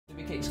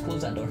McReaps,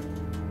 close that door.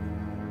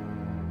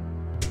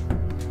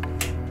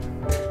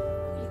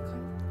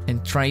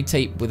 And try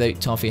type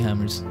without toffee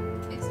hammers.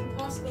 It's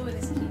impossible with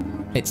this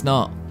keyboard. It's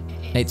not.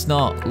 It's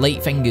not.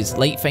 Light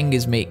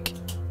fingers make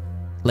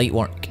light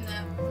work.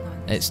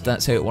 No,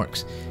 That's how it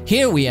works.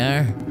 Here we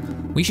are.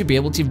 We should be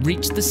able to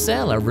reach the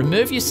cellar.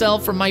 Remove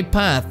yourself from my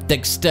path,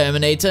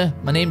 exterminator.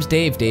 My name's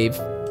Dave.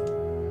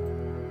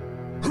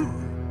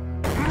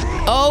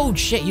 Oh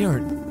shit,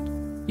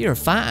 you're a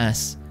fat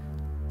ass.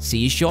 See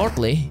you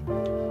shortly.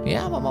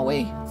 Yeah, I'm on my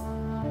way.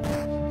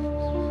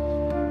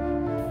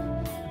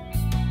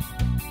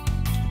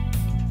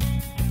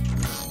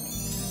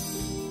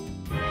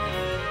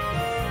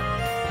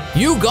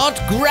 You got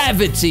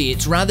gravity.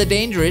 It's rather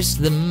dangerous.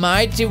 The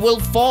mighty will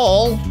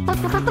fall.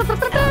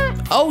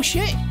 Oh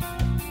shit.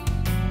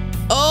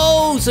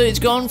 Oh, so it's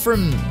gone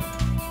from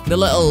the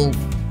little,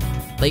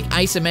 like,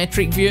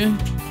 isometric view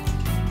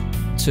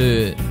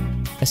to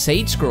a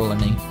side-scroller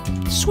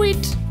now.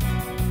 Sweet.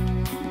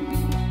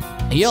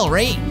 Are you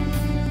alright?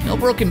 No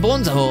broken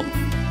bones, I hope.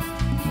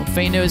 We'll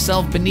find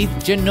ourselves beneath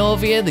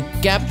Genovia, the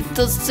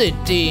capital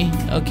city.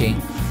 Okay.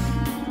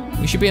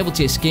 We should be able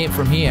to escape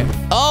from here.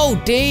 Oh,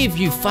 Dave,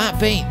 you fat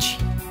bitch.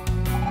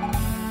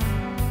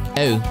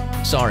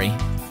 Oh, sorry.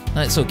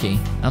 That's okay.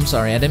 I'm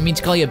sorry. I didn't mean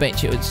to call you a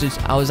bitch. It was just,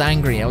 I was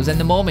angry. I was in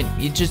the moment.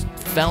 You just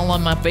fell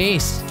on my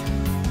face.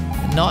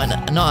 Not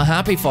a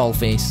happy fall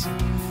face.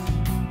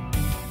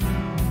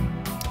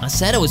 I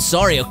said I was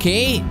sorry,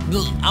 okay?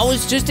 I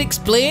was just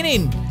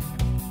explaining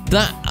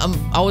that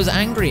I was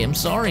angry. I'm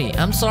sorry.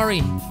 I'm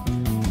sorry.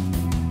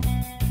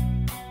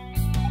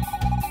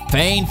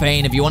 Fine,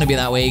 fine. If you want to be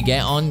that way,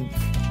 get on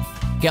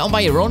by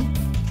your own.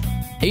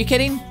 Are you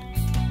kidding?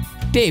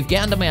 Dave,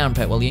 get under my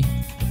armpit, will you?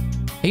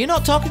 Are you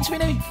not talking to me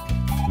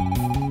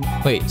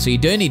now? Wait, so you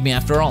do need me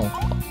after all?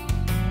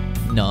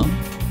 No.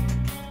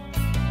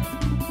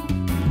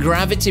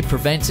 Gravity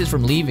prevents us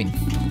from leaving.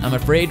 I'm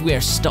afraid we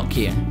are stuck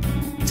here.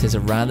 It is a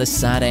rather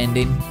sad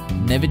ending.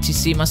 Never to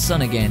see my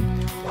son again.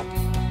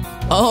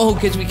 Oh,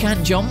 because we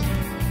can't jump?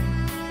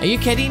 Are you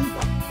kidding?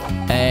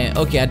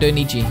 Okay, I don't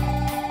need you.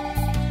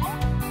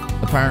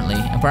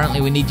 Apparently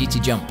we need you to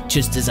jump,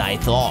 just as I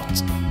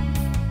thought.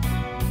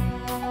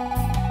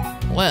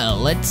 Well,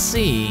 let's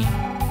see.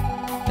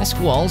 This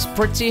wall's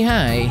pretty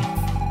high.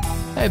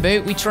 How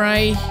about we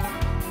try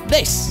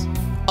this?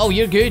 Oh,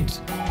 you're good.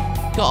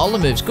 Got all the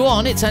moves. Go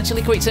on, it's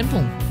actually quite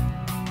simple.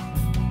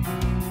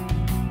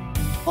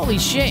 Holy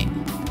shit.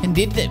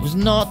 Indeed, it was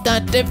not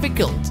that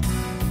difficult.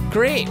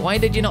 Great, why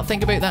did you not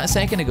think about that a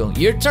second ago?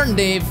 Your turn,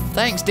 Dave.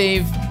 Thanks,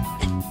 Dave.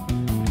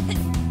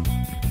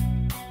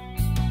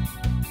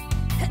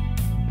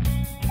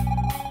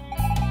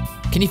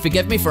 Can you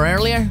forgive me for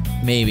earlier?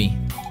 Maybe.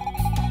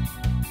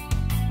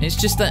 It's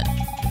just that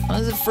I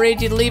was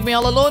afraid you'd leave me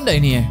all alone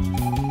down here.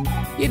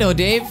 You know,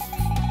 Dave,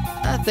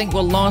 I think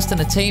we're lost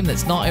in a time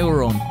that's not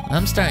our own.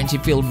 I'm starting to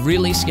feel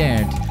really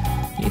scared.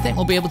 Do you think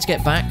we'll be able to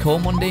get back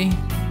home one day?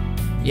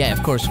 Yeah,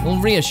 of course, we'll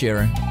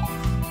reassure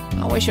her.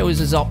 I wish I was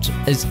as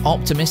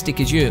optimistic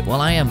as you. Well,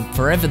 I am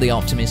forever the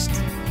optimist.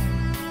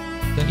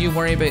 Don't you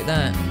worry about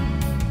that.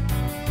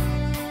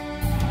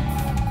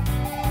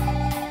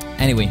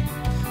 Anyway,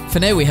 for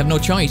now we have no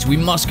choice. We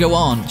must go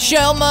on.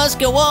 Show must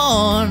go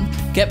on.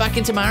 Get back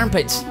into my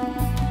armpits.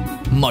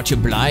 Much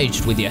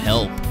obliged with your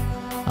help.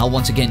 I'll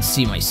once again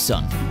see my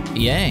son.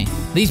 Yeah,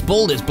 these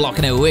boulders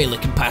blocking our way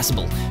look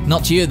impassable.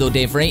 Not to you though,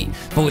 Dave, right?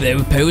 But with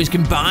our powers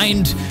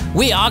combined,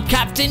 we are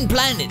Captain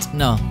Planet.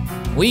 No,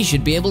 we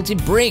should be able to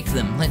break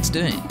them. Let's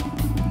do it.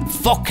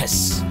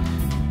 Focus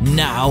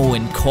now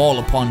and call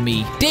upon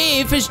me.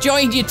 Dave has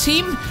joined your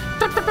team.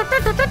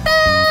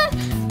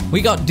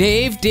 We got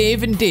Dave,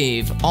 Dave, and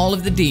Dave. All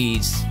of the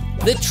D's.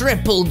 The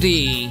triple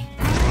D.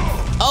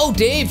 Oh,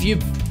 Dave, you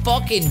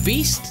fucking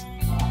beast.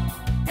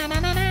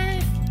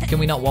 Can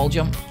we not wall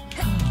jump?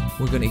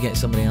 We're gonna get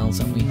somebody else,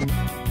 aren't we?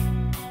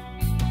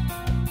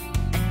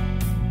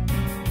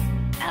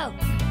 Oh.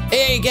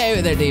 Hey, get out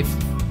of there, Dave.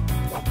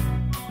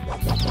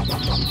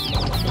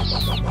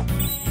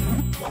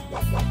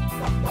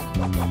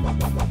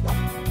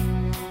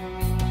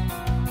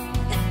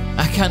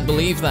 I can't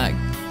believe that.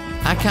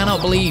 I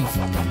cannot believe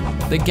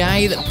the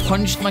guy that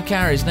punched my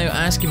car is now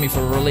asking me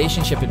for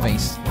relationship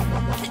advice.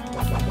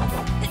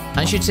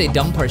 I should say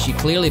dump her. She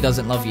clearly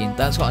doesn't love you.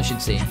 That's what I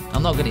should say.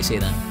 I'm not going to say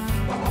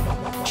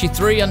that. She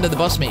threw you under the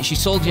bus, mate. She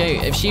sold you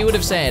out. If she would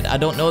have said, I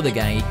don't know the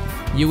guy,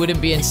 you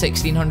wouldn't be in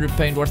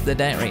 £1,600 worth of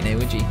debt right now,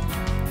 would you?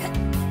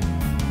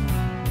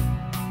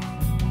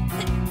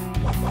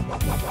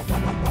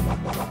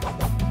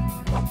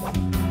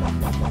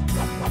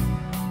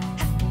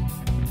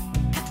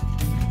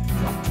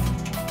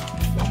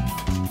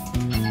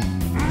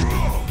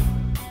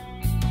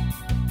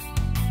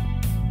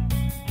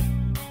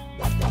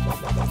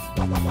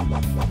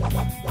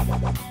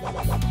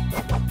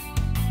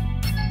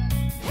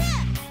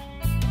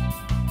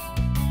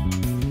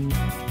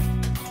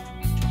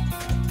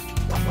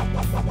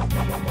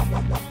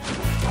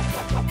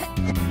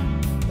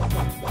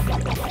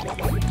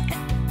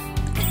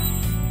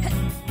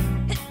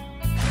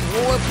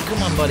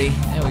 buddy.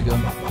 There we go.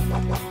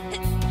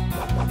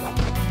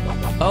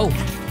 Oh.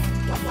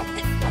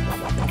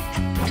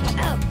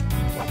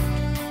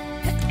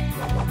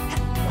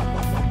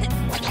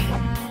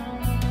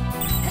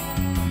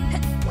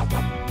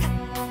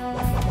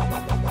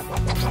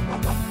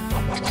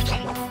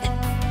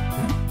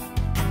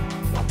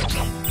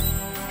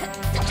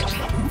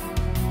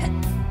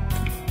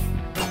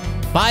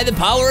 By the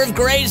power of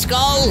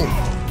Grayskull!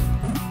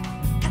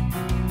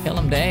 Kill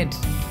him dead.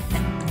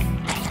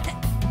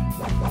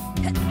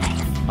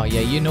 Oh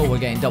yeah, you know we're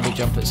getting double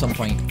jump at some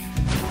point.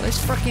 Let's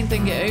freaking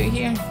thing get out of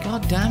here.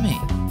 God damn it.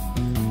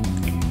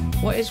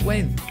 What is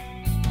with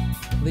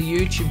the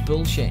YouTube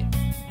bullshit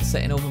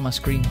sitting over my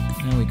screen?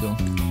 There we go.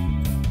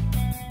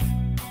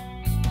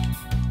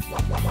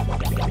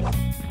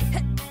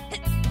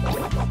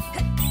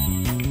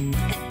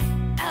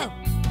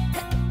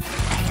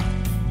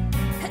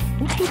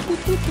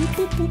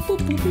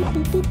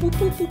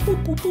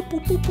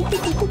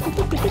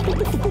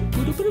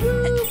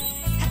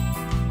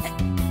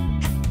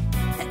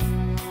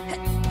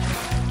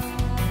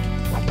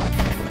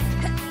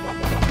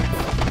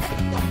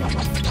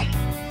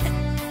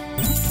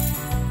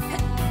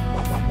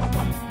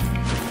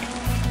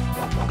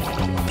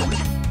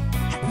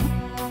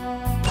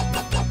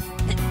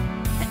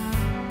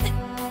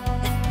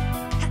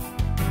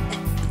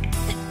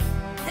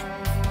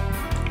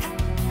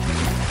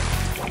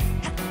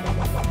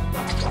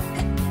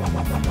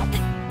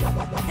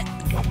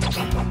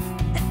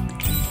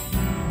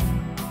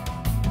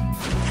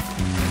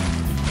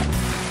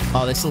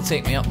 Oh, this will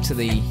take me up to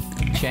the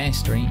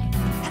chest, right?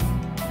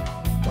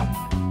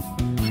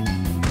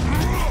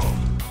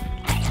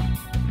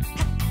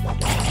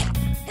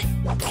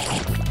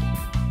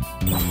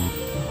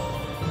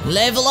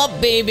 Level up,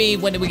 baby!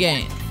 What do we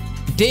get?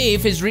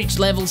 Dave has reached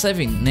level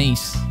 7.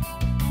 Nice.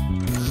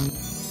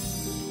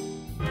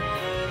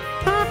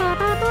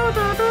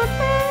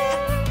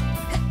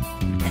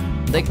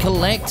 The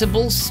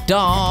collectible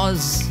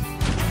stars.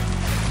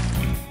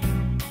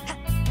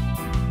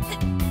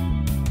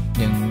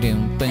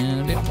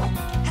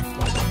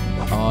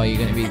 Oh, you're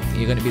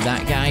gonna be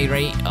that guy,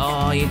 right?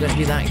 Oh, you're gonna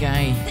be that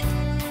guy.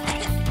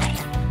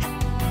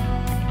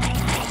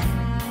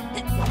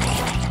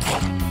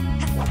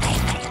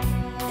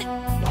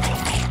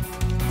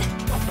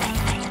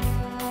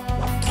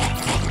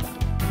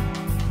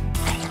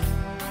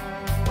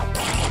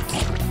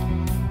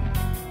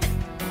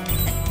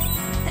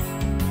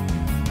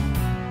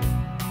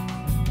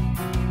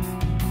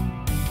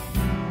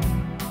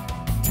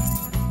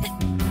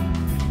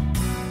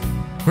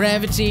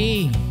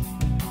 Gravity.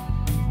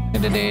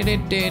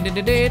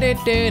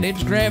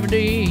 It's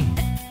gravity.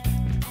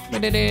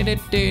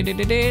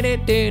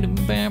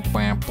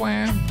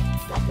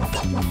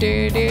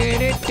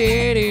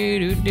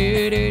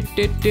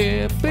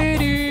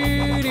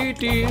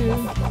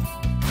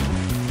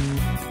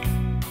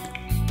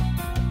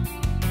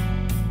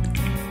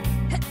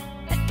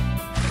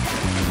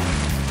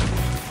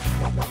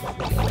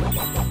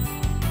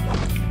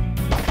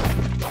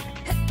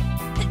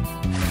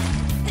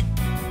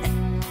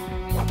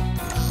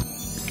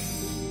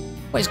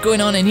 What's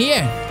going on in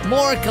here?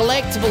 More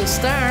collectible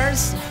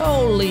stars?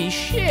 Holy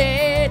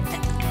shit!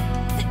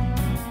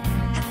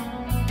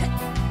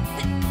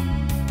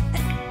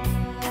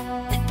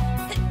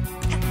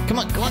 Come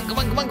on, come on, come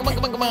on, come on, come on,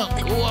 come on, come on.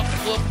 Go up,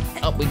 go up.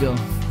 Up we go.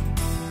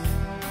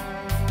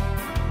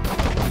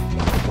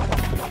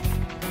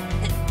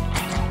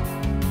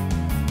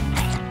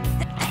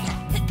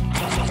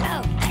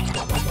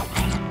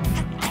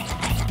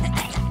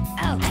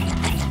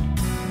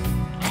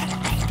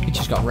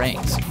 Got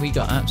wrecked. We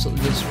got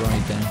absolutely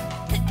destroyed then.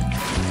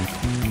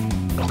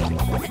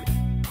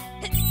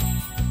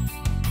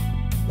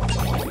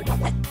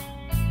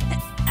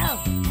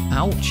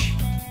 Ouch.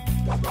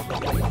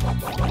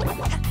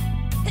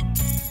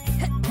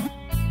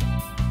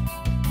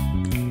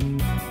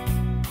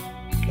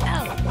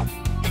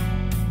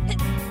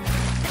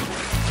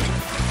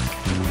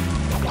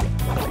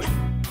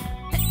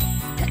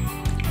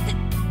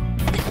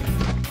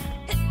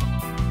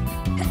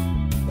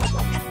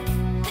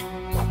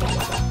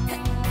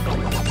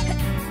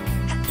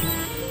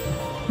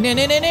 No,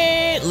 no, no,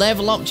 no!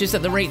 Level up just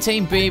at the right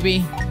time,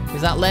 baby.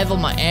 Does that level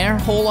my air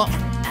hole up?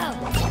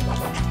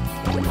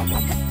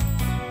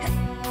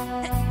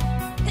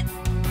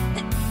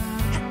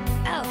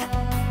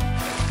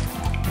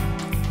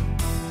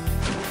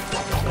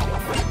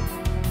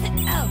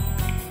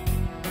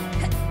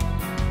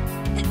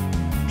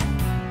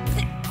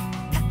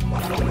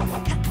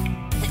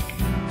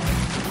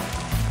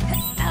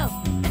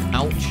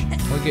 Ouch.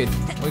 We're good.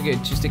 We're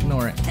good. Just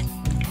ignore it.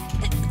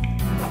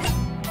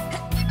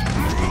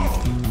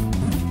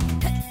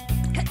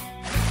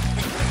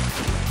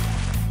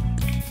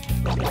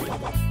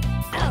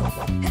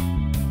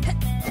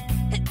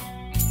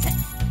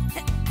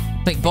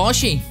 Like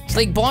Boshy. It's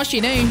like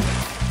Boshy now.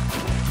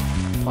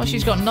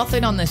 Boshy's got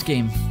nothing on this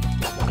game.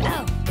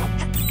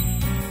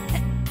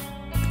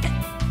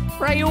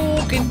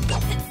 Ryoken.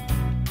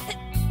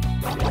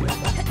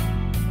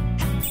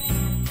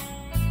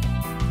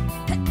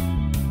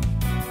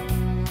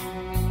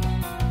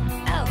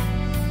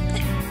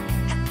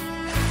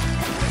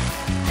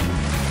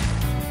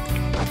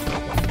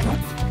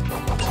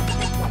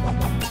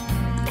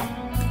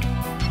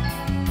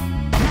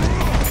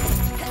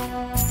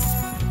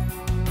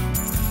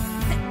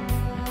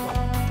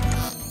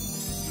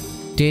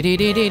 The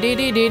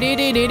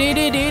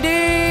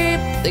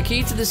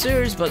key to the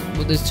sewers, but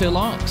there's 2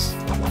 locks.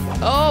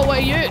 Oh, where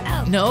are you?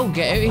 No,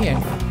 get out of here.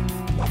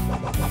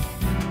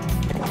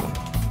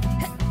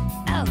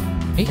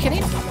 Are you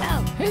kidding?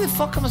 Who the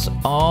fuck am I?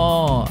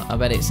 Oh, I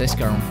bet it's this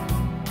girl.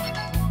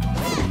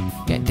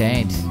 Get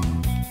dead.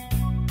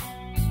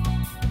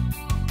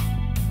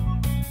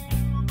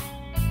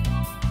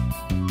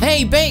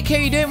 Hey, Beck, how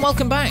you doing?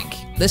 Welcome back.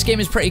 This game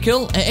is pretty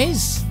cool. It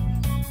is.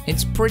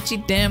 It's pretty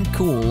damn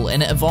cool,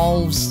 and it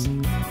evolves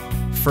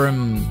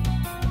from...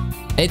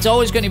 It's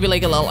always going to be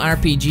like a little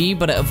RPG,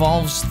 but it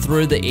evolves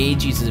through the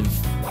ages of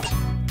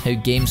how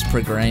games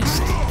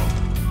progressed.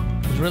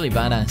 It's really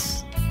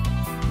badass.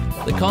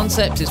 The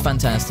concept is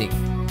fantastic.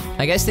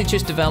 I guess they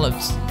just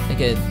developed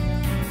like a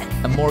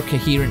more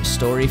coherent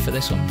story for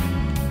this one.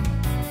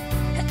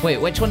 Wait,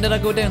 which one did I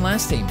go down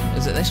last time?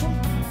 Is it this one?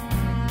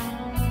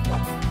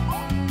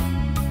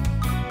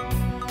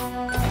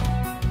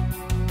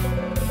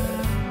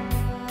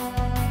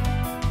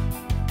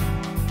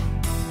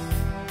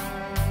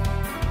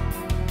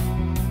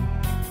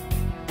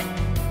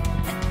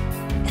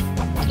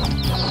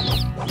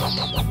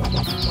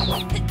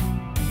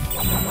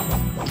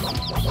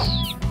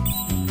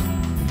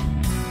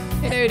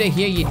 Get out of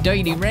here, you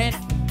dirty rat.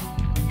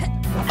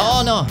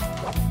 Oh no!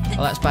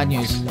 Oh, that's bad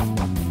news.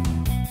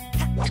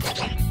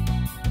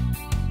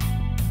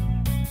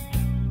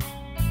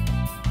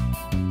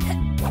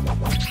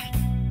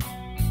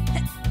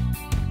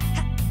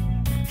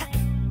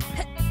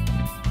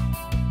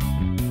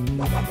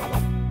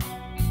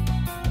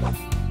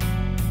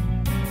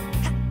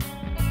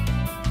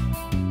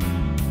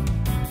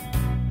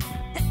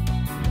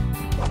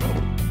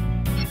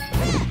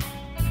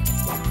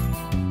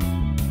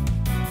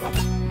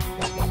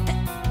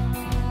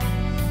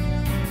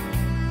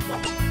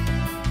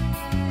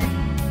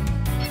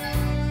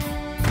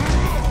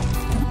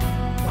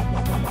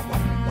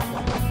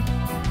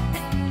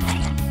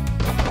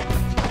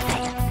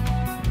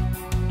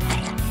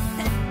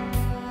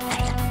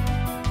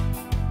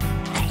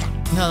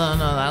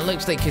 No, that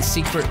looks like a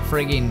secret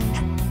friggin...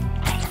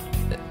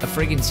 A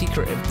friggin'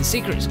 secret. The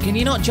secrets... Can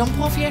you not jump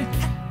off here?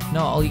 No,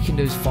 all you can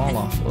do is fall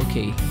off.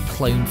 Okay,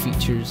 clown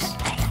features.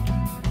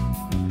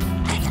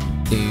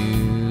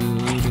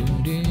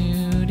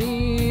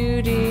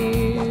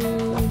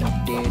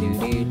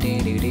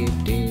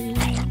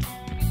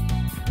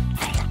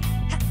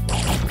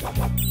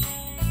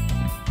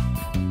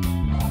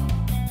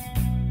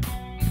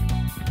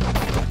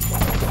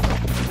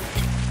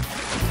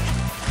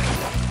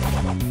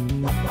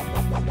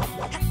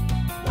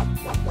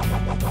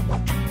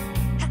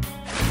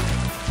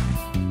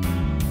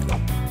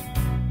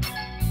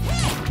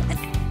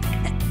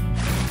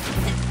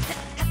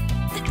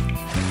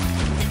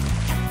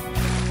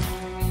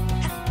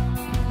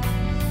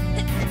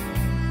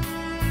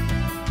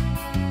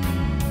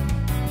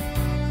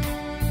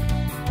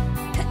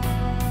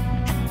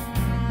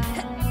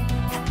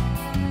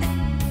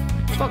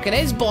 Fucking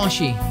is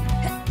boshy.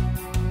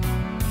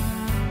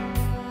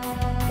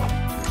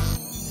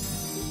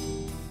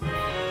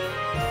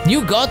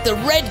 You got the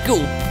red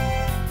goop.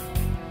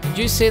 Did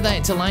you say that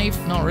it's alive?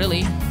 Not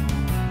really.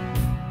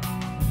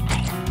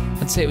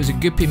 I'd say it was a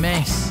goopy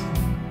mess.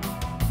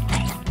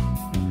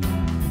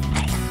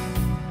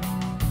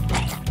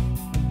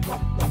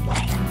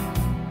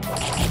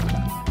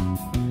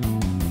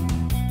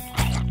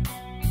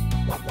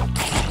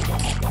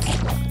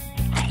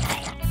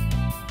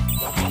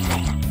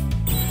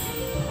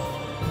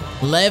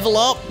 Level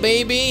up,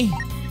 baby.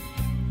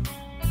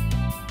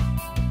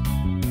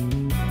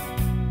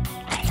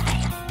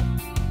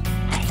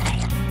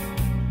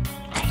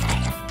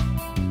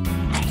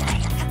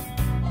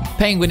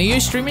 Penguin, are you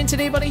streaming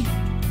today, buddy?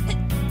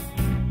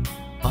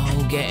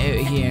 Oh, get out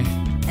of here.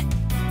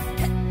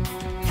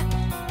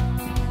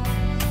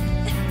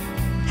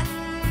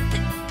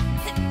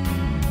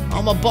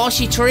 Oh, my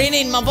bossy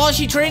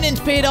training's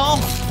paid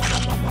off.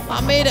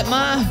 I made it,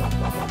 man.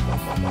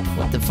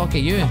 What the fuck are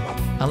you?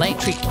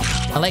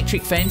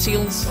 Electric fence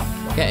eels?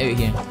 Get out of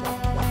here.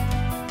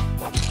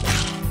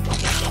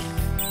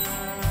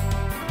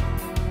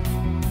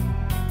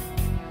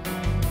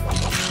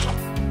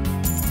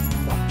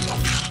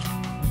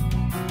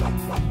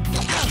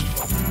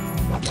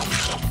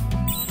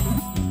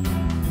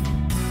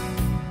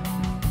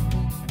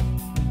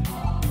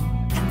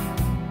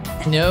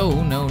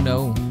 No, no,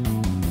 no.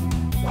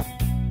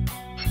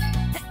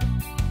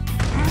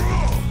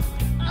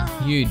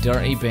 You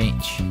dirty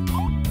bitch.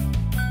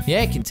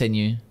 Yeah,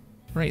 continue.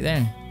 Right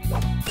there.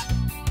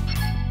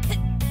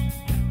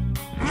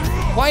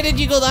 Why did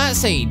you go that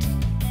side?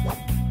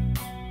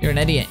 You're an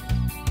idiot.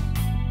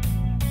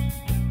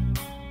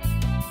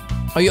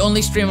 Are you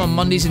only stream on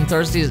Mondays and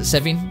Thursdays at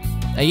 7?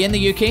 Are you in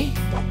the UK?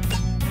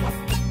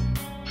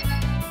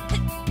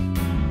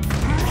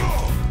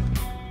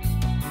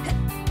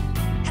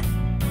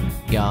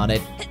 Got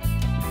it.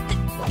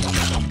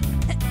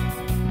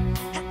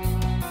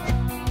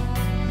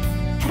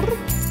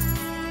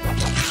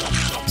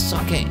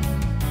 Suck it.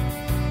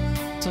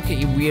 Suck it,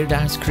 you weird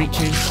ass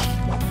creatures.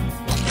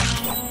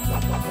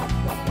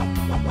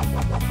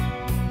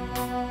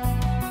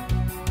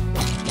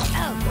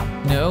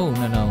 No,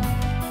 no, no.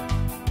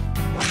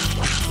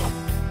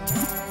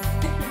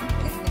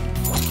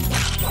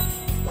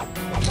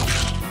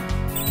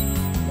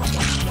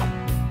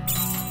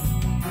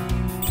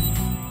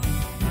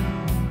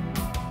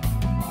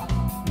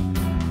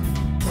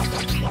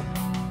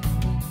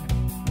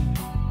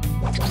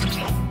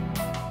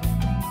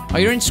 Oh,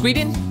 you're in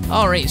Sweden?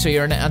 All right, so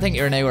I think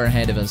you're an hour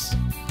ahead of us.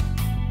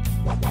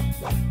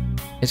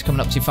 It's coming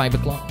up to 5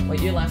 o'clock. What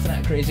are you laughing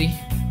at, crazy?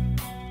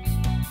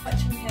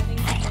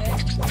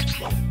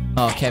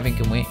 Oh, Kevin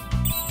can wait.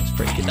 It's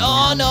pretty good.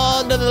 Oh,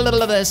 no,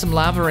 there's some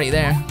lava right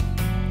there.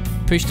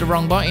 Pushed the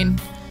wrong button.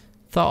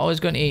 Thought I was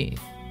going to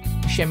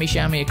shimmy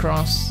shammy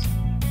across.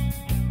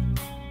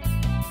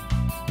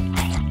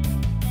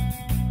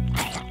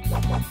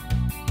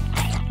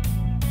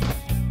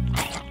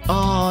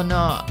 Oh,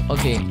 no.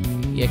 Okay.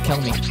 Yeah,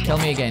 kill me. Kill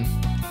me again.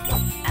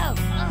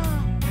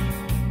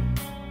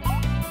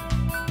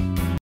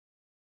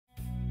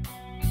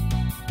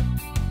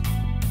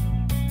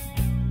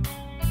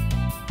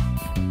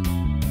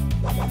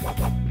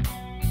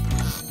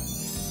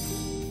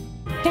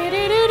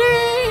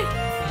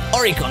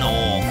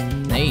 Oregano!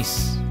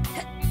 Nice.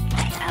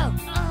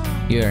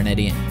 You're an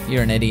idiot.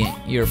 You're an idiot.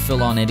 You're a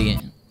full-on idiot.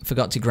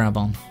 Forgot to grab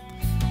on.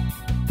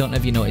 Don't know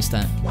if you noticed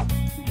that.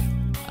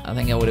 I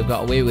think I would have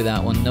got away with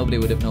that one. Nobody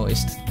would have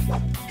noticed.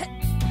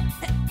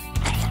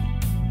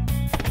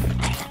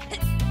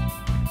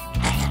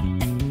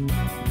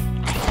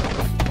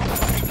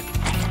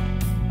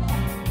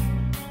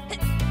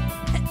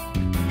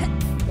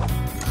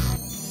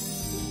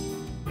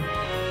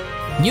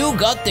 You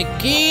got the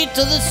key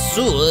to the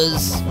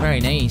sewers. Very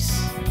nice.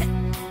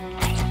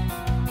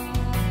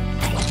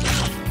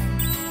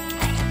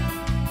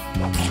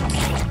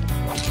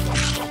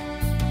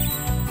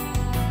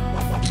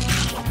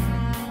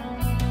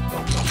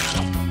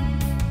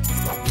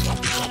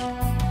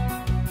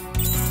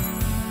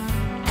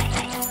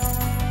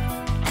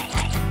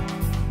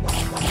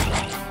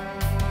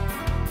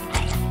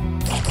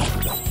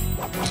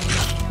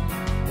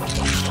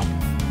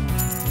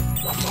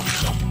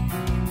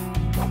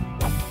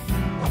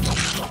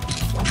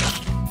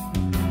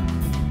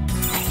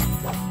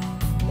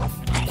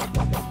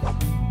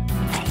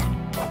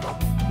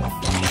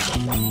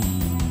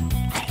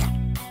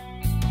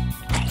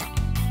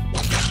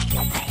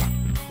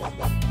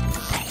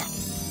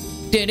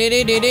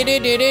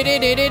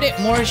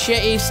 More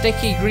shitty,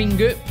 sticky green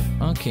goop.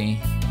 Okay.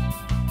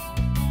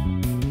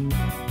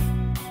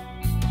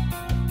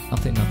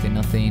 Nothing, nothing,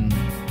 nothing.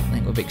 I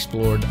think we've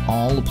explored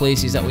all the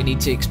places that we need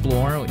to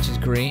explore, which is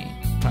great.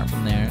 Apart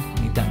from there,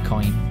 need that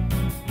coin.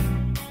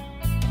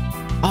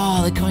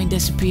 Oh, the coin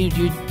disappeared,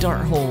 you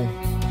dirt hole.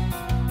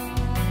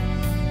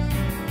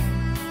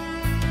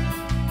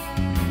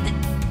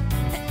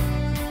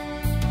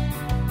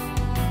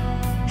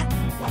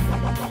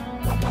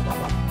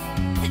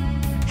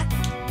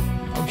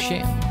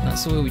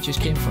 That's the way we just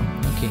came from.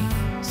 Okay,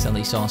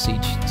 silly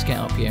sausage. Let's get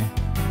up here.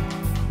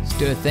 Let's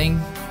do a thing.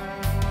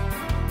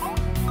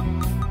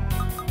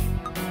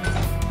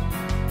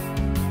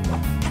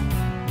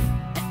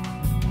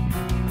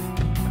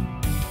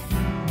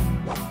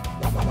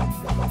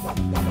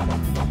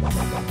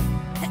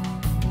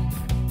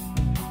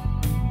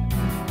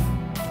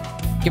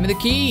 Give me the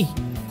key.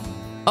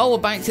 Oh, we're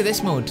back to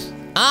this mode.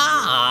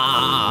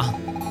 Ah!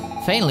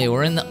 Finally,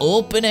 we're in the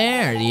open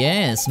air.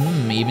 Yes,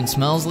 even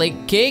smells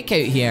like cake out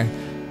here.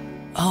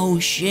 Oh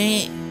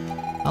shit.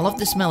 I love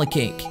the smell of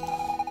cake.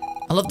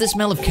 I love the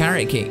smell of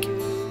carrot cake.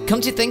 Come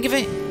to think of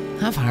it,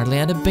 I've hardly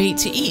had a bite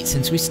to eat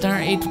since we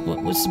started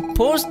what was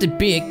supposed to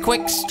be a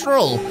quick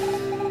stroll.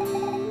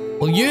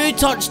 Well, you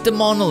touched the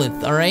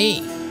monolith,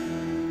 alright?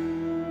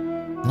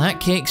 That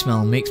cake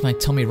smell makes my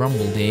tummy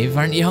rumble, Dave.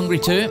 Aren't you hungry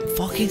too? I'm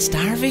fucking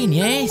starving,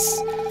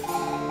 yes.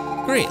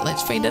 Great,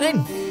 let's find it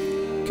in.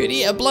 Could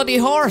eat a bloody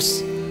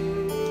horse.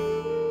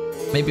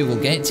 Maybe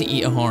we'll get to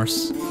eat a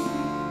horse.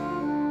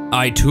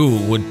 I too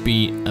would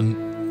be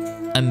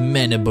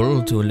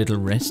amenable to a little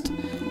rest.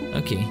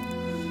 Okay.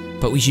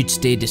 But we should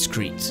stay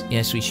discreet.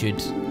 Yes, we should.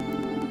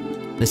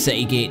 The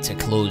city gates are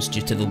closed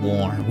due to the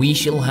war. We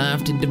shall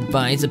have to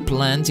devise a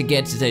plan to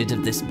get us out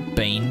of this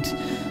bind.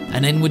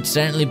 An inn would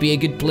certainly be a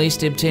good place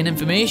to obtain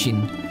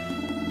information.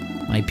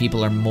 My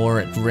people are more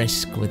at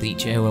risk with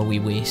each hour we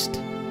waste.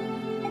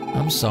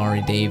 I'm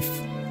sorry, Dave.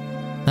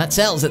 That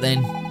settles it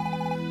then.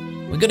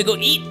 We're gonna go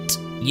eat.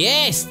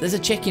 Yes, there's a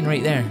chicken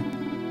right there.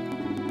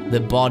 The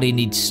body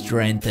needs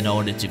strength in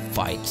order to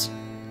fight.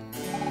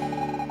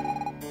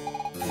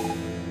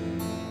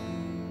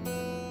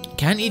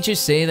 Can't you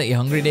just say that you're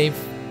hungry, Dave?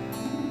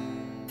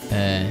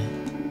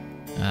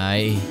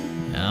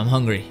 I'm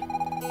hungry.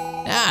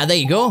 Ah, there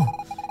you go.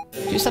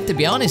 Just have to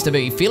be honest about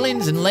your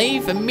feelings and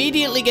life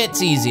immediately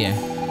gets easier.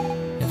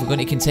 If we're going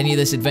to continue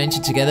this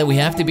adventure together, we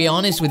have to be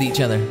honest with each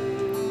other.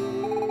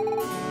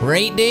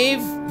 Right,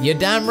 Dave? You're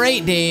damn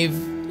right, Dave.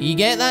 You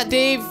get that,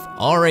 Dave?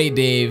 Alright,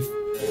 Dave.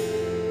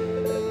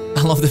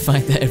 I love the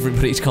fact that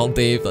everybody's called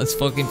Dave. That's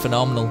fucking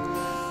phenomenal.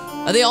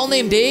 Are they all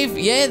named Dave?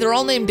 Yeah, they're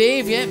all named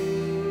Dave, yeah.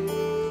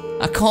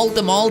 I called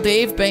them all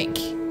Dave, Beck.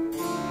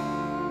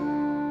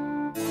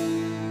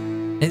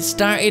 It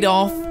started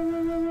off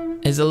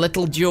as a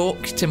little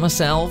joke to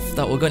myself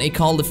that we're going to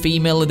call the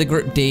female of the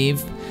group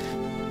Dave.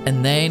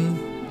 And then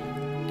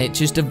it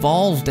just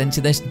evolved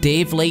into this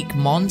Dave-like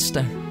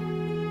monster.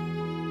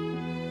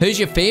 Who's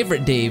your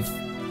favourite Dave?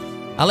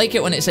 I like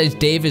it when it says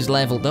Dave is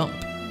leveled up.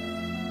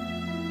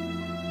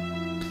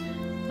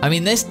 I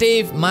mean, this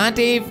Dave, my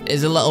Dave,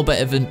 is a little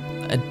bit of a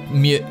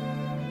mute.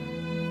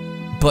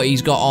 But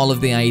he's got all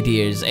of the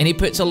ideas, and he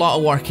puts a lot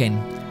of work in.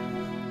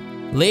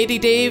 Lady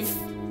Dave,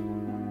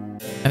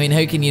 I mean,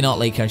 how can you not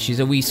like her? She's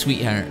a wee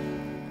sweetheart.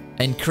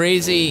 And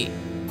crazy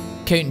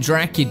Count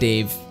Dracula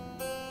Dave.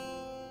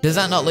 Does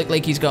that not look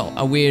like he's got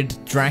a weird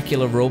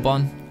Dracula robe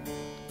on?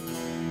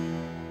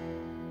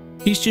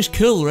 He's just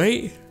cool,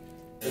 right?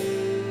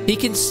 He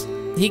can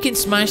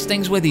smash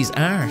things with his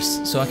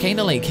arse, so I kind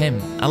of like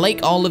him. I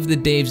like all of the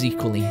Daves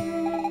equally.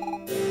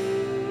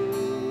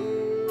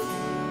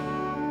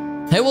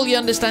 How will you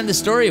understand the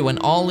story when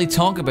all they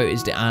talk about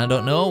is the I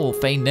don't know, we'll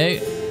find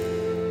out.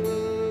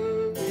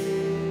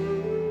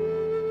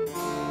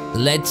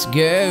 Let's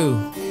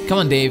go. Come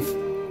on, Dave.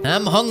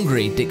 I'm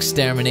hungry, Dick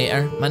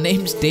Exterminator. My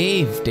name's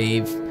Dave,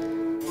 Dave.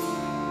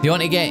 You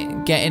want to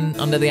get in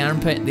under the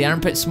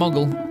armpit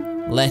smuggle?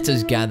 Let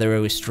us gather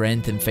our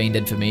strength and find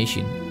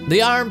information.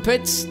 The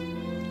armpit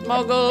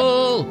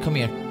smuggle! Come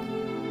here.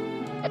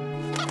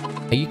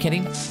 Are you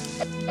kidding?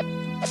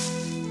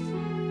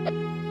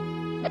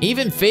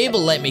 Even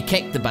Fable let me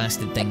kick the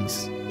bastard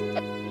things.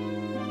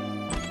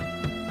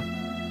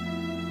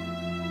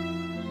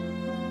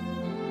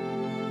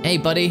 Hey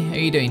buddy, how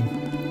you doing?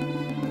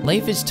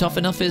 Life is tough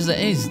enough as it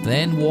is,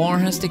 then war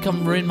has to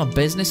come ruin my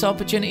business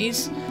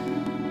opportunities?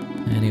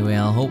 Anyway,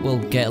 I hope we'll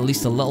get at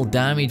least a little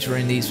damage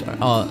around these,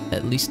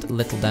 at least a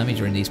little damage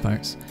around these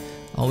parts.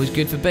 Always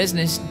good for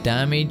business,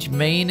 damage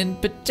mine in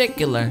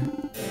particular.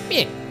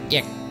 Yeah.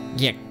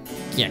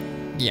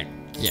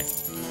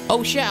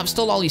 Oh shit, I've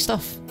stole all your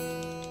stuff.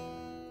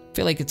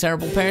 Feel like a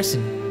terrible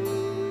person.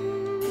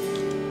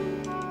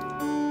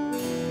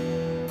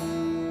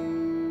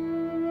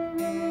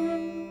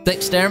 The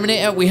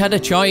Exterminator, we had a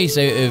choice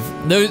out of...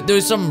 There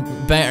was some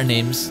better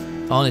names,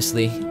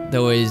 honestly.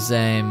 There was,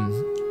 I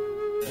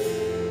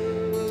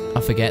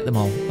forget them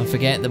all.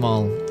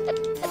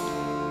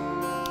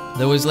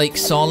 There was like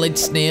Solid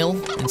Snail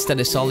instead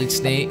of Solid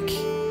Snake.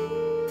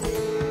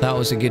 That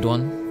was a good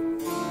one.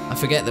 I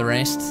forget the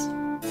rest.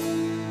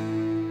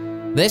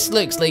 This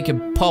looks like a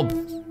pub.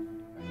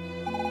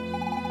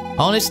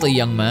 Honestly,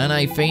 young man,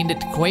 I find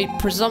it quite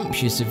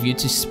presumptuous of you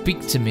to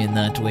speak to me in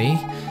that way.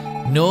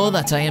 Know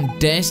that I am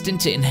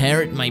destined to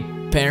inherit my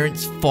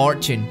parents'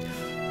 fortune.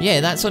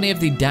 Yeah, that's only if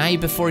they die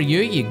before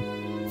you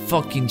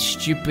fucking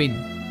stupid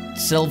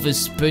silver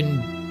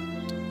spoon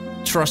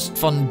trust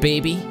fund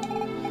baby.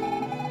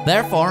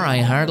 Therefore,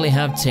 I hardly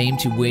have time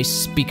to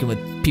waste speaking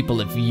with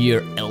people of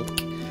your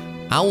ilk.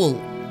 I will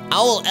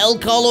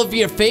ilk all over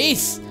your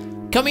face.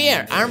 Come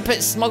here,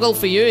 armpit smuggle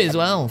for you as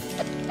well.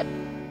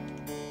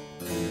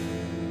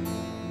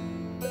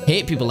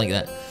 Hate people like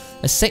that.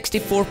 A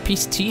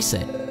 64-piece tea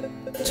set.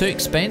 Too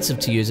expensive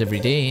to use every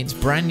day. It's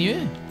brand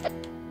new.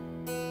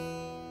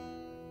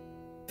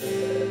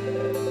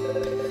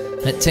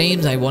 At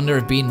times, I wonder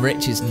if being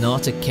rich is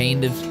not a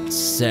kind of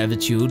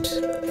servitude.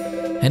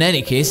 In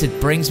any case,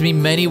 it brings me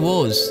many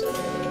woes.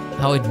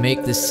 I would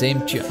make the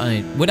same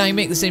would I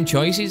make the same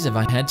choices if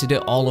I had to do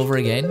it all over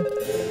again?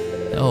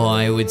 Oh,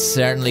 I would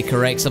certainly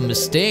correct some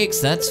mistakes,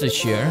 that's for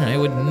sure. I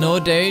would no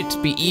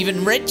doubt be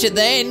even richer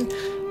then.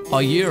 Oh,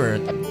 you're a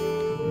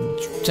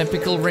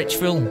typical rich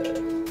fool.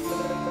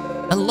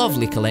 A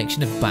lovely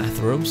collection of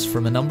bathrobes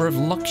from a number of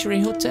luxury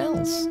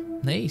hotels.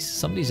 Nice,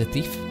 somebody's a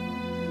thief.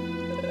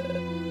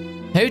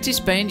 How to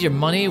Spend Your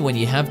Money When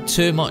You Have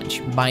Too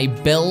Much by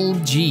Bill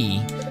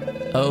G.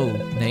 Oh,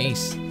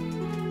 nice.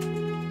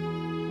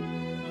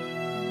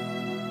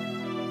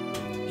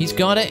 He's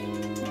got it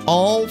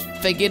all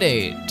figured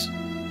out.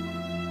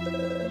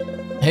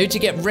 How to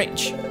Get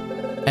Rich.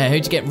 How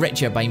to Get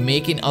Richer by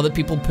Making Other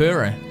People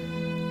Poorer.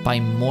 By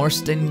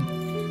Morstan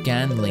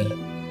Ganley.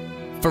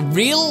 For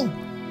real?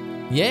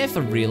 Yeah,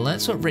 for real.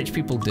 That's what rich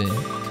people do.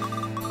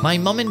 My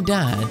mum and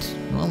dad,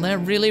 well, they're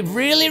really,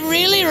 really,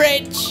 really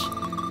rich.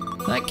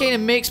 That kind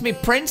of makes me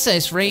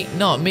princess, right?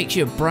 No, it makes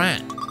you a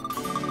brat.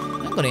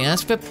 I'm going to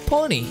ask for a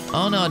pony.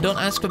 Oh no, don't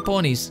ask for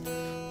ponies.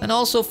 And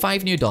also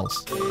 5 new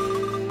dolls.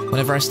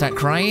 Whenever I start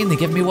crying, they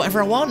give me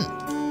whatever I want.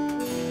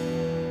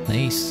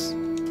 Nice.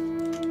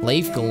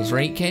 Life goals,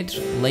 right, kid?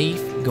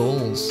 Life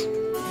goals.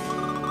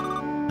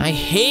 I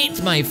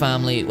hate my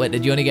family. Wait,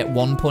 did you only get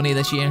 1 pony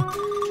this year?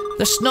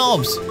 They're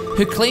snobs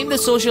who climb the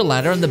social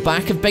ladder on the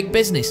back of big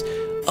business.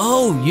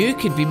 Oh, you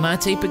could be my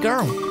type of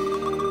girl.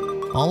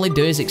 All they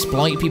do is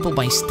exploit people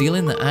by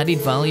stealing the added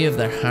value of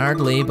their hard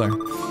labor.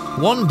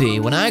 One day,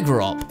 when I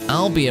grow up,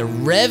 I'll be a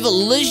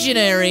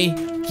revolutionary.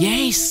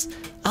 Yes,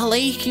 I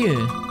like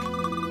you.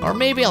 Or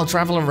maybe I'll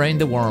travel around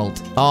the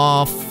world.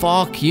 Oh,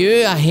 fuck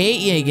you. I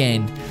hate you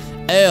again.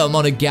 Oh, I'm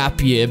on a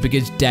gap year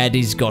because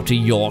Daddy's got a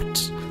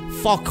yacht.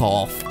 Fuck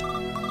off.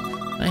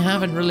 I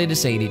haven't really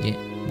decided yet.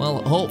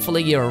 Well,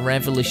 hopefully you're a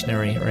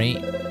revolutionary,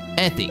 right?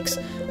 Ethics,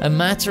 a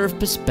matter of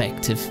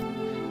perspective.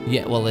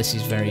 Yeah, well, this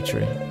is very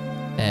true.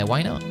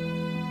 Why not?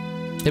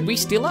 Did we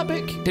steal that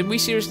book? Did we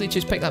seriously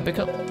just pick that book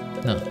up?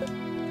 No.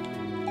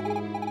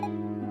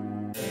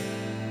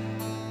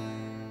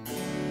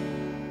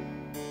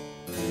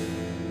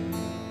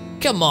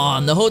 Come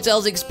on, the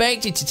hotel's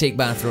expect you to take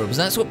bathrobes.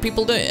 That's what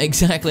people do.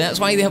 Exactly, that's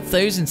why they have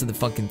thousands of the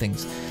fucking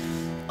things.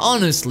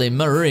 Honestly,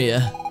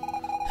 Maria,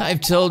 I've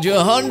told you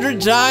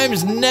 100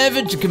 times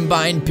never to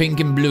combine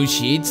pink and blue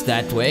sheets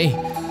that way.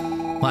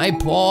 My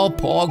poor,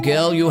 poor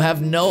girl, you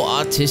have no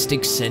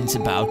artistic sense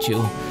about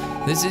you.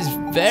 This is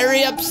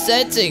very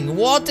upsetting.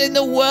 What in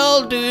the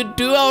world do you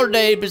do all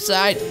day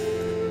beside?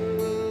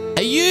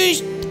 Are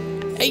you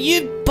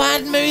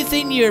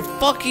bad-mouthing your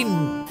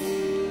fucking...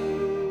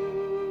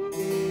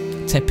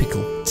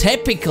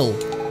 Typical.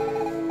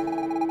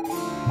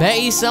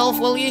 Bet yourself,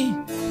 will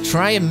you?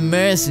 Try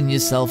immersing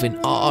yourself in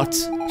art.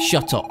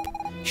 Shut up.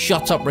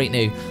 Shut up right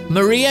now.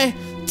 Maria,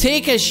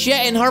 take a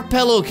shit in her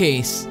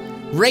pillowcase.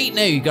 Right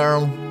now,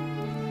 girl.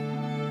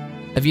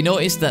 Have you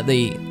noticed that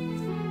the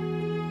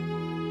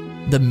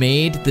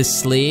maid, the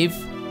slave,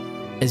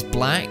 is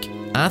black?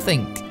 I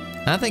think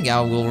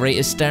I will write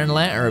a stern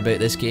letter about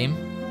this game.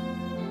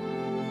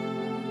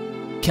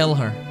 Kill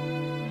her.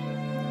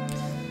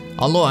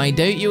 Although I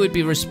doubt you would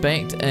be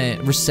receptive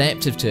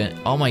to it.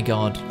 Oh my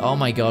god.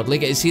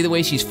 Look at, see the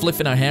way she's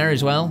flipping her hair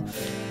as well?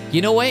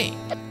 You know what?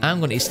 I'm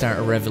going to start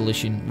a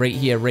revolution right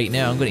here, right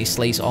now. I'm going to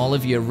slice all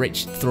of your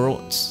rich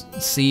throats.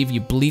 See if you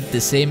bleed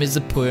the same as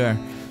the poor.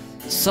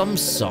 Some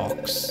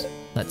socks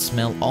that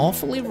smell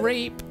awfully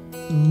rape.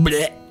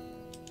 Blech.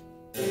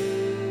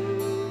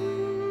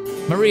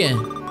 Maria,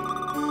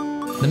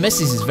 the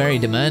missus is very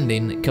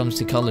demanding when it comes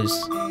to colours.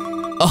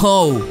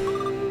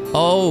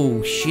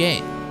 Oh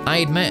shit. I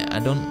admit, I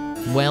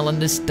don't well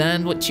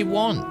understand what she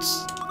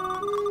wants.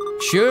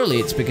 Surely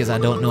it's because I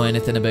don't know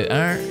anything about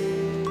art.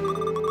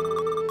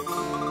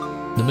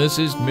 The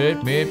missus,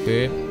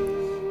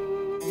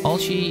 all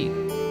she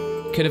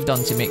could have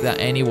done to make that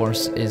any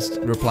worse is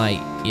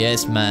reply,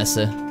 yes,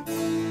 massa.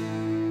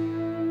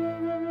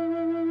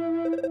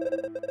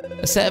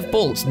 A set of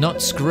bolts,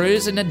 not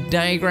screws, and a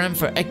diagram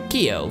for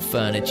IKEA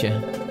furniture.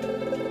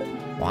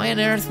 Why on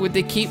earth would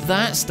they keep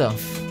that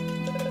stuff?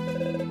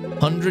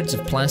 Hundreds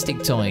of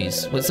plastic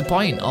toys. What's the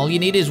point? All you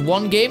need is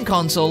one game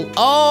console.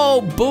 Oh,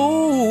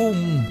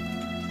 boom!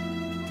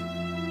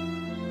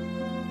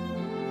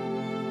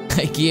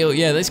 IKEA,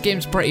 yeah, this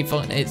game's pretty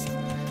fun.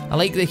 I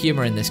like the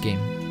humor in this game.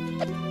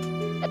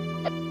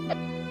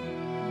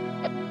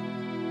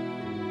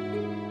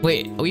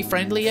 Wait, are we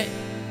friendly yet?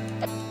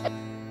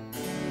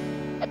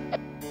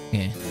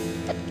 Yeah.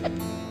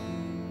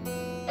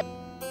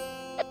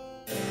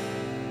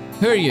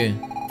 Who are you?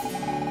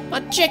 My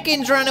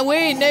chickens ran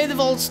away, now they've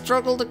all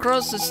struggled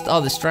across the...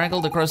 Oh, they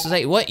straggled across the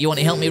site. What, you want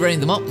to help me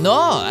round them up? No,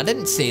 I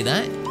didn't say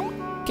that.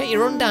 Get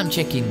your own damn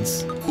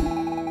chickens.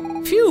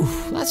 Phew,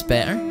 that's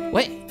better.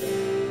 Wait.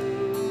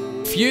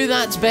 Phew,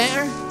 that's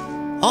better?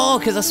 Oh,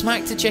 because I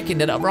smacked a chicken.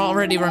 Did I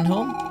already run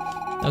home?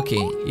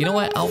 Okay, you know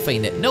what? I'll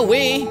find it. No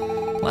way.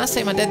 Last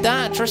time I did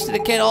that, I trusted a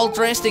kid all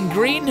dressed in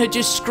green who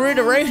just screwed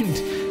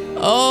around.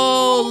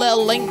 Oh,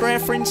 little Link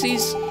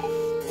references.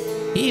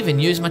 He even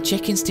used my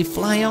chickens to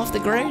fly off the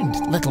ground.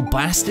 Little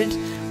bastard.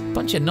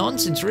 Bunch of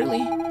nonsense, really.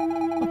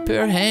 My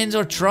poor hens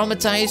are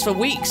traumatized for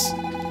weeks.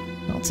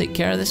 I'll take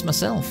care of this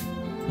myself.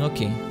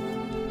 Okay.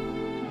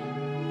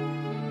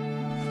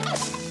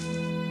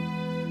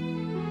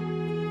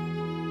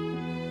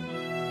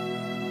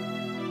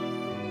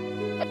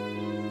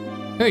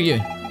 Who are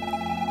you?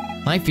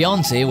 My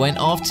fiance went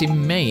off to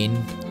Maine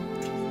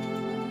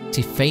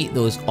to fight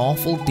those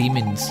awful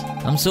demons.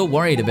 I'm so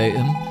worried about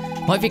him.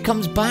 What if he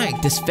comes back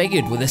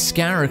disfigured with a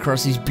scar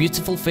across his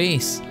beautiful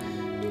face?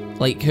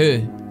 Like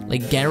who?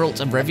 Like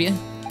Geralt of Rivia?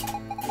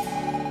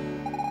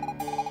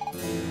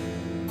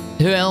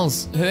 Who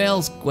else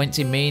went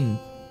to Maine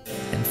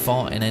and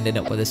fought and ended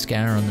up with a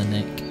scar on the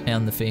neck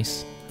and the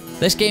face?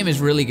 This game is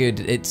really good.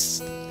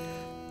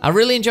 I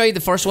really enjoyed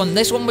the first one.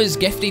 This one was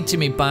gifted to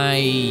me by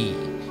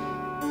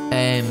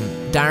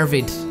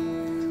Darvid,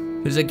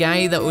 who's a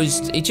guy that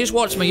he just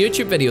watched my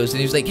YouTube videos and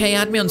he was like, hey,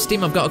 add me on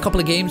Steam, I've got a couple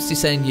of games to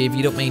send you if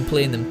you don't mind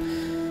playing them.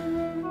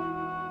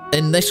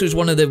 And this was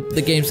one of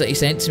the games that he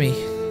sent to me.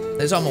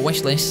 It's on my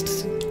wish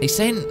list. He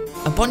sent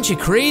a bunch of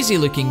crazy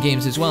looking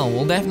games as well.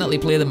 We'll definitely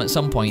play them at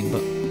some point,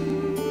 but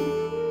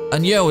I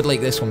knew I would like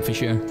this one for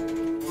sure.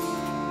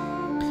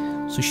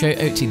 So shout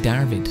out to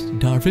Darvid.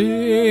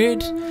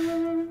 Darvid!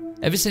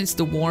 Ever since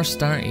the war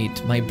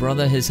started, my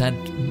brother has had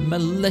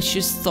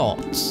malicious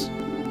thoughts.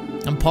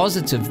 I'm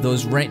positive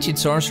those wretched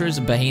sorcerers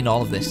are behind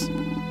all of this.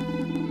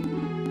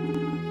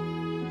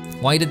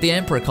 Why did the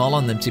Emperor call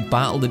on them to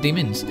battle the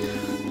demons?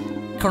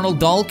 Colonel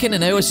Dalkin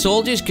and our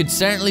soldiers could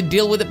certainly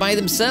deal with it by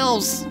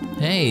themselves.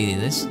 Hey,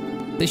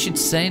 they should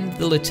send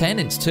the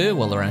lieutenants too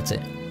while they're at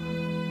it.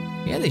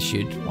 Yeah, they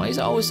should. Why is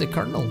it always the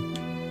colonel?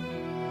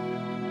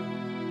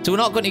 So we're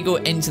not going to go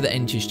into the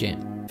inn just yet.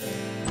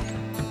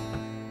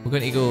 We're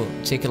going to go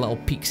take a little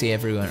peek-see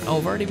everywhere. Oh,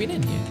 we've already been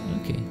in here.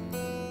 Okay.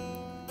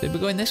 Did we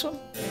go in this one?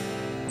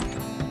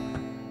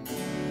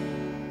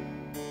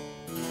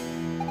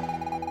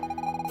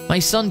 My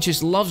son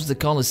just loves the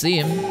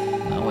Colosseum.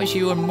 I wish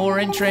you were more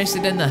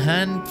interested in the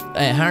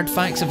hard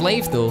facts of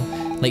life though.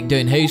 Like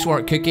doing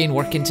housework, cooking,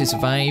 working to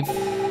survive.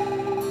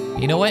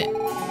 You know what?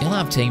 He'll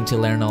have time to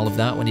learn all of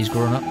that when he's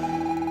grown up.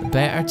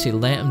 Better to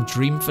let him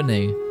dream for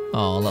now.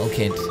 Oh, little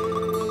kid.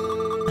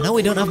 I know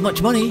we don't have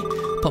much money,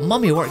 but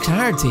Mummy works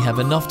hard to have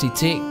enough to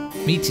take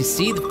me to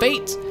see the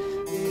fight.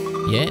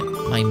 Yeah,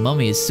 my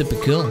mummy is super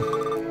cool.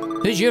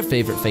 Who's your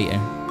favourite fighter?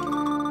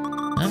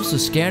 I'm so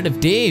scared of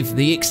Dave,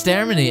 the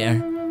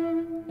exterminator.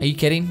 Are you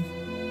kidding?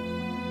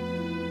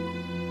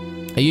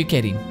 Are you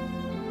kidding?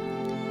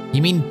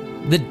 You mean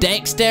the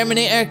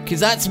Dexterminator? Cause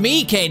that's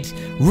me, kid.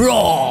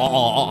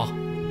 Raw.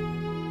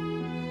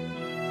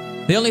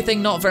 The only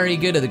thing not very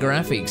good are the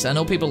graphics. I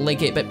know people like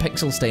 8-bit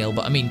pixel style,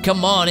 but I mean,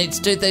 come on, it's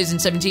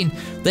 2017.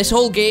 This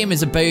whole game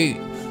is about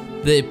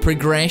the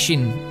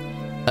progression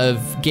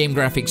of game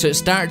graphics. So it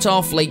starts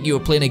off like you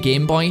were playing a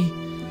Game Boy,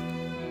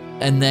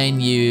 and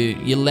then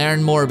you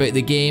learn more about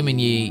the game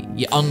and you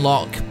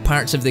unlock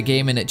parts of the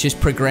game, and it just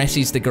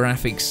progresses the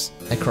graphics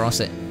across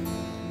it.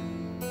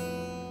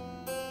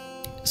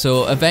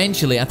 So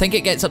eventually, I think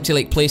it gets up to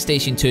like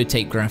PlayStation 2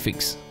 type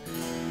graphics.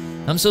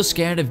 I'm so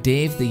scared of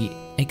Dave the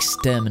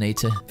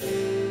Exterminator.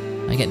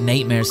 I get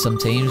nightmares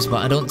sometimes, but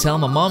I don't tell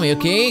my mommy,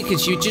 okay?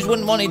 Because she just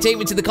wouldn't want to take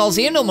me to the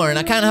Coliseum no more, and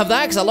I can't have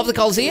that because I love the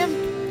Coliseum.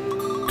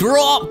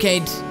 Grow up,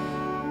 kid.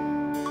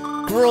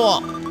 Grow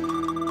up.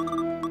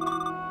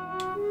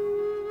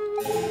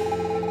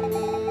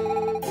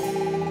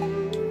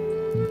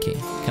 Okay,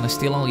 can I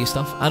steal all your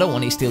stuff? I don't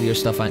want to steal your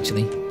stuff,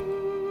 actually.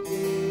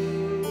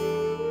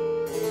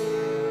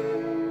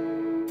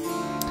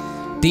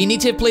 Do you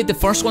need to have played the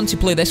first one to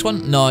play this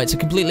one? No, it's a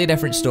completely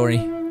different story.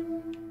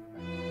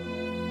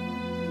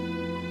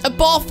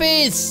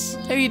 Apophis!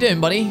 How you doing,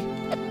 buddy?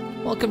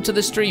 Welcome to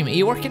the stream. Are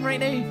you working right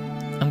now?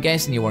 I'm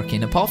guessing you're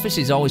working. Apophis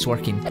is always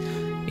working.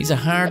 He's a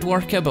hard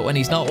worker, but when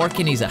he's not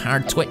working, he's a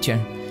hard twitcher.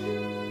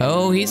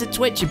 Oh, he's a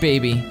twitcher,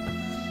 baby.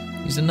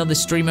 He's another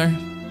streamer.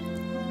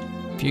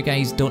 If you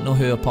guys don't know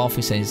who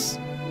Apophis is,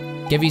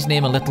 give his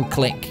name a little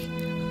click.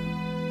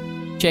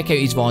 Check out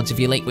his VODs. If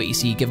you like what you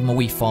see, give him a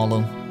wee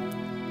follow.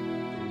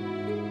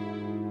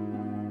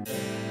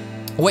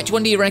 Which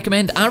one do you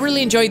recommend? I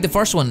really enjoyed the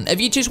first one.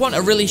 If you just want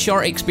a really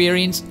short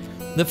experience,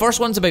 the first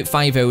one's about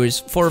 5 hours,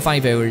 4 or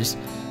 5 hours.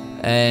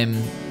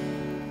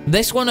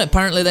 This one,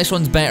 apparently this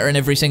one's better in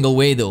every single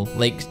way though.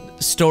 Like,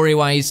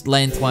 story-wise,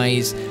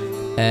 length-wise.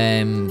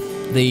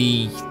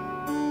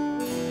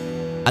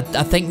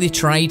 I think they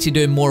try to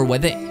do more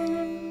with it.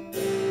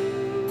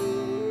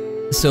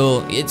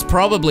 So, it's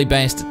probably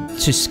best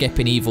to skip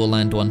an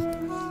Evoland one.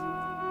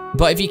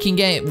 But if you can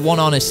get one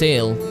on a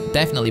sale,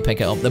 definitely pick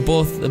it up. They're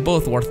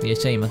both worth your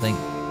time, I think.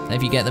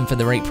 If you get them for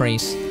the right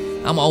price.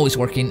 I'm always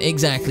working.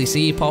 Exactly.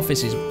 See,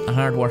 Apophis is a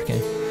hard worker.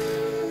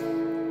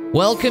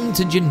 Welcome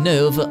to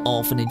Genova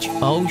Orphanage.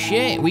 Oh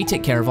shit, we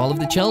take care of all of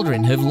the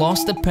children who have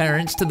lost their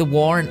parents to the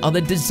war and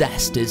other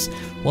disasters.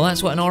 Well,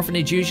 that's what an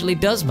orphanage usually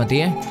does, my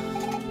dear.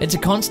 It's a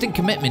constant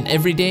commitment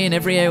every day and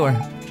every hour.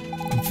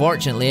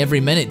 Unfortunately,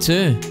 every minute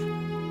too.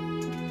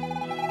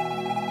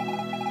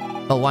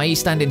 Well, why are you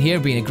standing here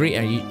being a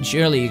greeter?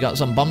 Surely you got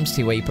some bums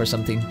to wipe or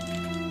something.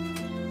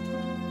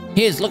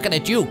 Here's looking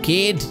at you,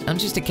 kid. I'm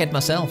just a kid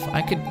myself.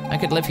 I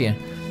could live here.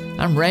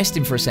 I'm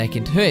resting for a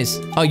second. Who is?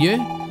 Oh, you?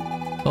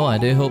 Oh, I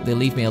do hope they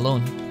leave me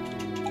alone.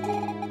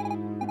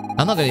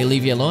 I'm not going to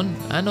leave you alone.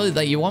 I know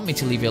that you want me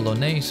to leave you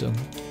alone now, so...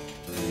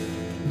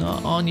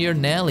 Not on your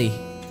Nelly.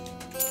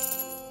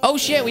 Oh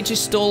shit, we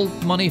just stole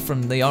money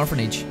from the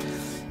orphanage.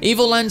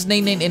 Evoland's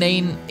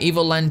 $9.99.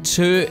 Evoland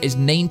 2 is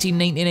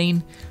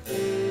 $19.99.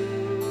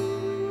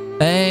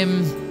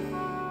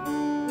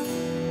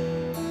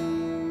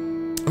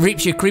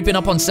 Reaps, you're creeping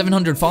up on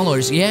 700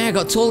 followers. Yeah, I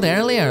got told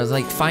earlier. I was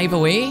like 5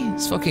 away.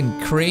 It's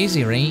fucking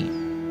crazy, right?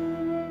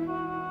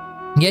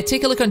 Yeah,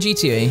 take a look on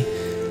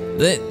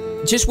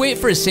GTA. Just wait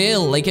for a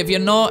sale. Like, if you're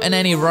not in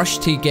any rush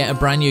to get a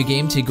brand new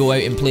game to go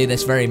out and play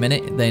this very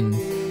minute, then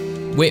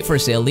wait for a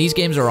sale. These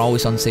games are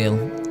always on sale.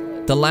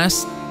 The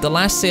last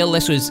sale,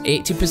 this was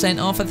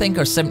 80% off, I think,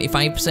 or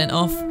 75%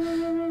 off.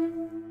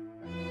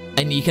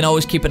 And you can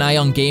always keep an eye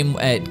on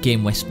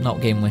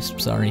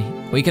GameWisp, sorry.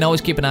 We can always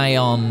keep an eye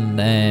on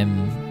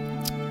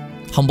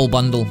Humble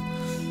Bundle,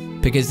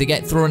 because they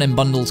get thrown in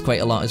bundles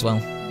quite a lot as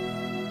well.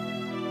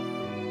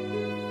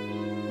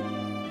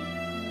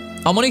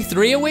 I'm only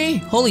 3 away?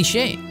 Holy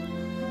shit.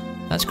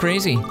 That's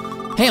crazy.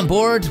 Hey, I'm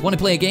bored. Want to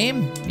play a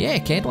game? Yeah,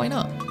 kid, why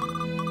not?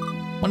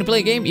 Want to play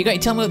a game? You got to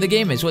tell me what the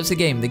game is. What's the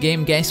game? The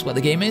game, guess what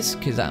the game is?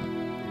 Because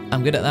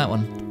I'm good at that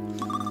one.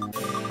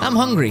 I'm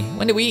hungry.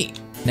 When do we eat?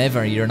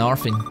 Never, you're an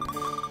orphan.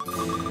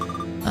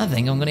 I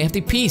think I'm gonna have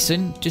to pee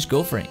soon. Just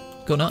go for it.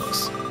 Go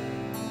nuts.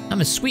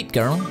 I'm a sweet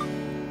girl.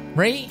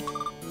 Right?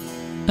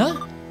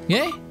 Huh?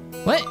 Yeah?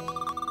 What?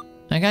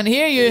 I can't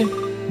hear you.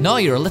 No,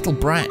 you're a little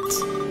brat.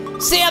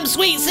 Say I'm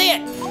sweet, say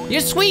it!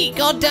 You're sweet,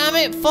 god damn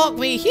it, fuck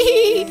me.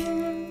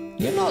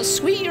 You're not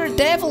sweet, you're a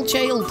devil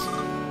child.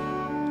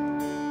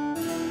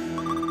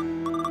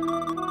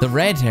 The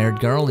red-haired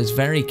girl is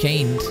very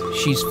kind.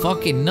 She's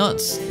fucking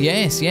nuts.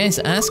 Yes, yes,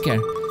 ask her.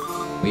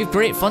 We have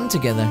great fun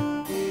together.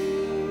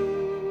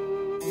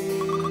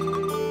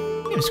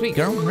 You're a sweet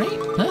girl, right?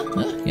 Huh?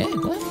 Yeah,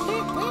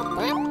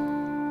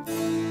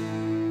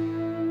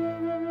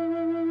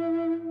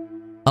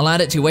 I'll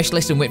add it to wish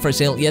list and wait for a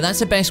sale. Yeah, that's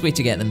the best way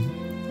to get them.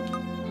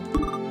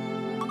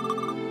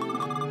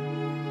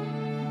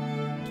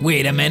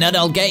 Wait a minute,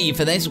 I'll get you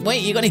for this.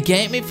 Wait, you're gonna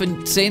get me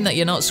for saying that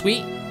you're not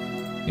sweet?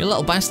 You're a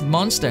little bastard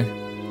monster.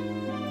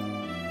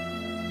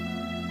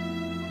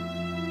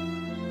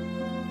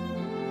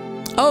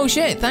 Oh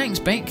shit, thanks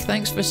Beck.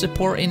 Thanks for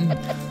supporting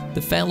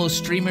the fellow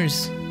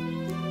streamers.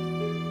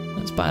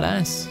 That's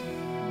badass.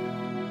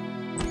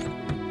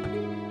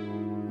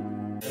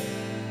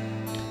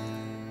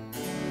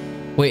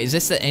 Wait, is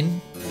this the inn?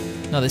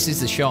 No, this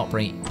is the shop,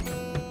 right?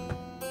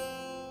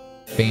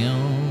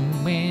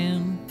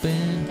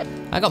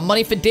 I got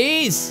money for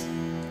days!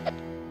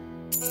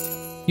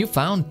 You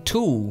found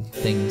 2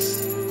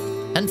 things.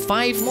 And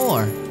 5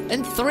 more.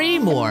 And 3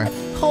 more.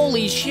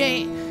 Holy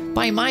shit.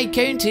 By my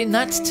counting,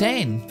 that's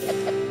 10.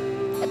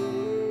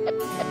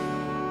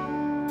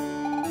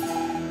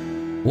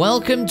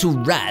 Welcome to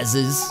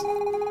Raz's.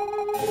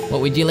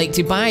 What would you like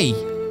to buy?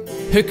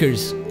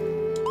 Hookers.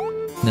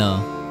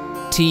 No.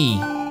 Tea.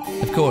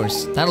 Of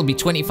course. That'll be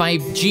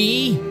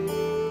 25G.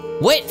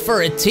 Wait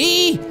for a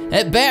tea?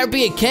 It better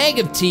be a keg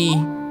of tea.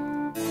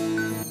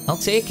 I'll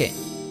take it.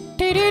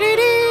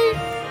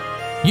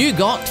 You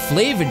got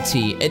flavored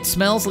tea. It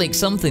smells like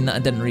something that I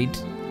didn't read.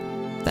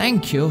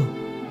 Thank you.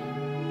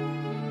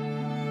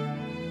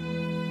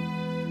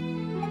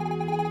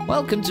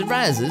 Welcome to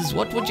Raz's.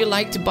 What would you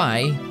like to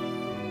buy?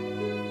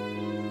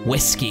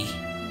 Whiskey.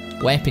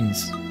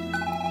 Weapons.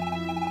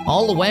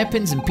 All the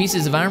weapons and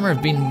pieces of armor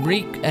have been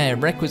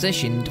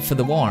requisitioned for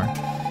the war.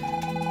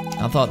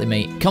 I thought they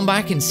might. Come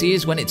back and see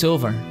us when it's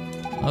over.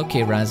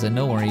 Okay, Raza,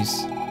 no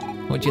worries.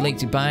 What would you like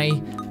to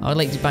buy? I would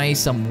like to buy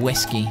some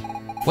whiskey.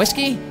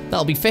 Whiskey?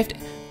 That'll be 50.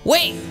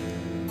 Wait!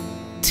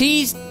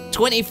 Tea's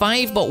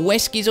 25, but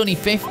whiskey's only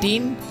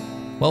 15?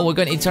 Well, we're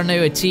going to turn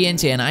now a tea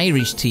into an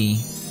Irish tea.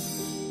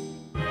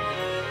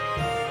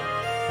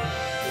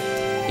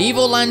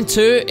 Evoland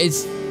 2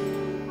 is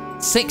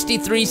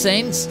 63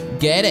 cents.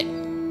 Get it.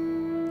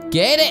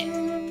 Get it.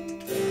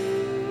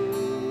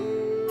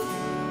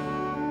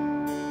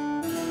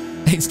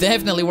 It's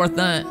definitely worth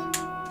that.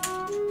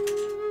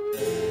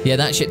 Yeah,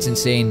 that shit's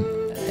insane.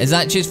 Is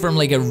that just from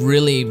like a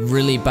really,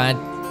 really bad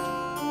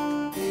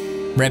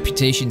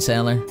reputation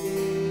seller?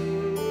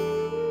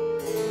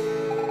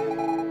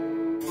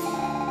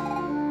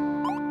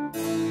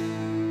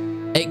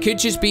 It could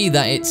just be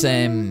that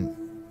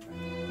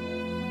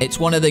it's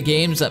one of the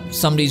games that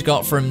somebody's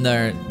got from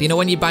their... You know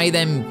when you buy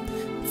them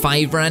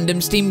 5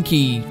 random Steam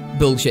key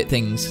bullshit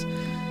things?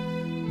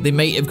 They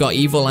might have got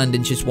Evoland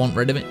and just want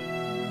rid of it.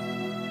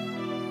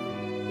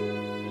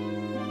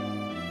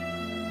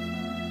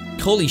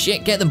 Holy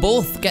shit, get them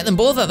both. Get them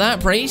both at that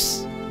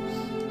price.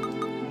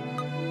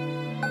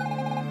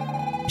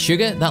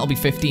 Sugar? That'll be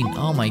 15.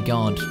 Oh my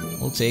god.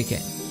 We'll take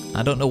it.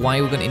 I don't know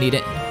why we're going to need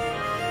it.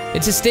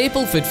 It's a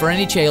staple food for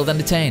any child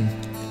under 10.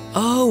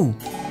 Oh!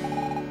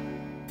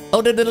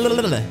 Oh,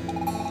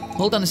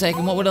 hold on a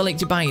second, what would I like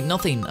to buy?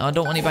 Nothing. I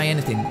don't want to buy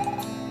anything.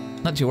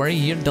 Not to worry,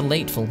 you're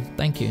delightful.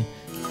 Thank you.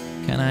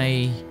 Can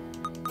I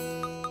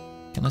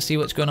see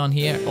what's going on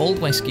here? Old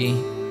whiskey.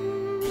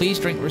 Please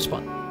drink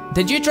respond.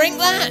 Did you drink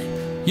that?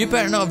 You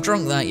better not have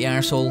drunk that, you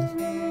arsehole.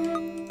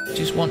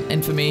 Just want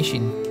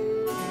information.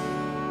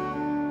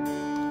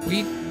 Will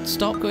you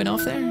stop going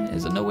off there?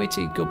 Is there no way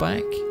to go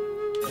back?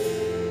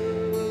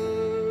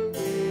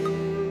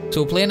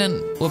 So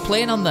we're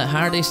playing on the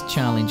hardest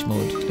challenge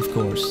mode, of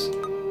course.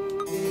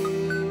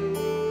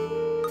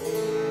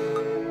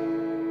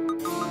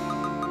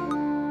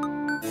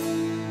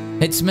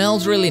 It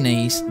smells really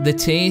nice. The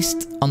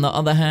taste, on the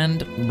other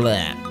hand,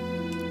 blah.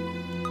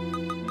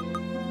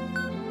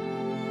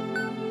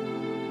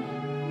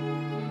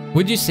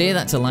 Would you say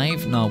that's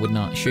alive? No, I would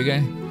not.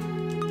 Sugar.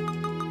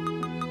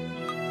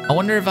 I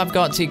wonder if I've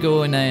got to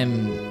go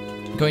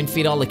and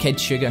feed all the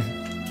kids sugar.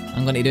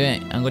 I'm going to do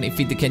it. I'm going to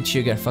feed the kids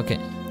sugar. Fuck it.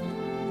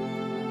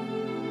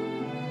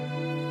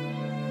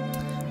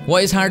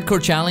 What is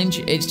hardcore challenge?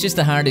 It's just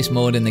the hardest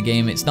mode in the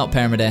game. It's not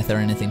permadeath or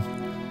anything.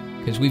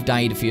 Because we've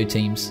died a few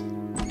times.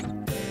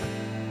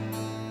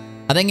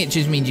 I think it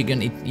just means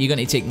you're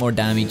gonna take more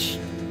damage.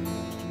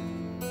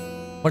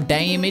 More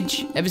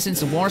damage? Ever since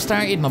the war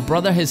started, my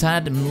brother has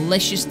had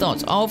malicious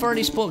thoughts. Oh, I've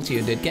already spoke to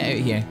you, dude. Get out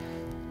of here.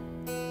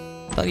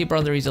 Tell your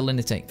brother he's a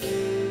lunatic.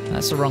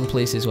 That's the wrong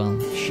place as well.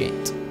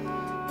 Shit.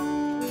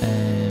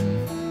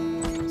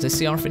 Is this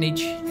the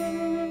orphanage?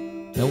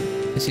 Nope.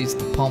 This is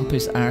the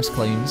pompous arse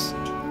clowns.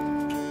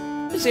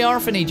 Where's the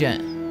orphanage at?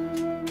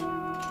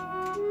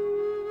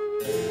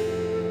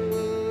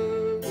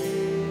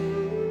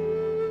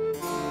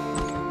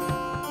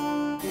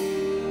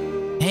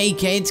 Hey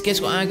kids,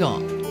 guess what I got?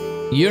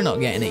 You're not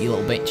getting it, you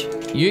little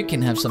bitch. You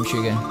can have some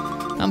sugar.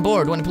 I'm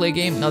bored, want to play a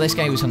game? No, this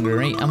guy was hungry,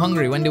 right? I'm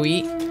hungry, when do we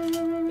eat?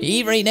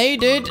 Eat right now,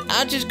 dude.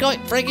 I just got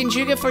friggin'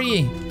 sugar for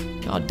you.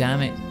 God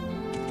damn it.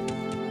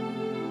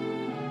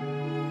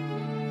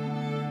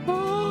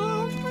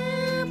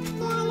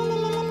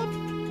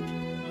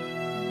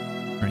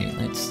 Right,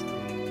 let's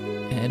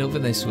head over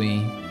this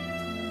way.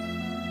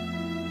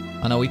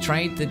 Oh no, we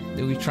tried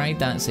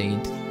that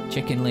side.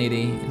 Chicken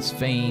lady, it's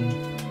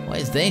fine. What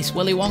is this?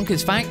 Willy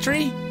Wonka's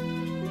factory?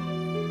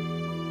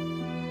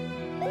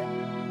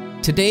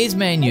 Today's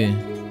menu.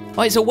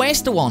 Oh, it's a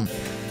Western one.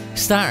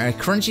 Starter,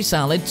 crunchy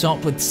salad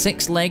topped with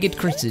 6-legged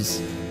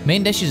critters.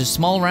 Main dish is a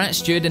small rat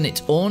stewed in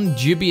its own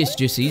dubious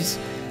juices.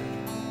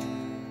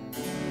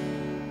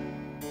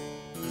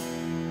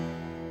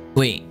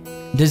 Wait,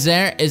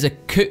 dessert is a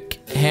cook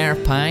hare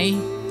pie.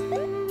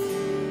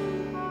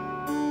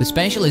 The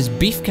special is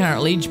beef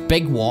cartilage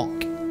big wok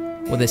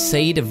with a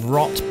side of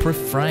rot-proof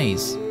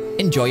fries.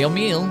 Enjoy your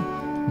meal.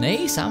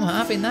 Nice, I'm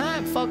having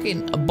that.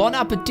 Fucking bon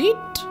appetit.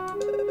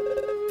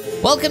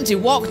 Welcome to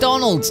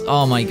Walkdonald's.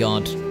 Oh my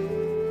god.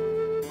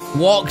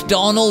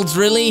 Walkdonald's,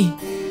 really?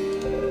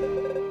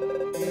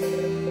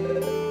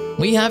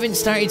 We haven't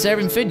started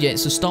serving food yet,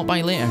 so stop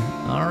by later.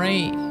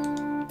 Alright.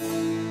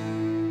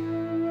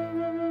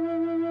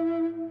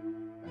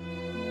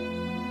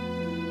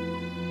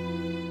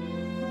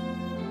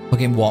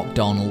 Fucking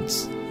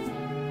Walkdonald's.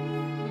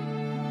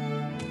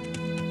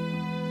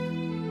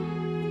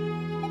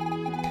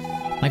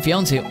 My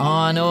fiance. Oh,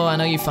 I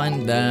know you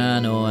find. I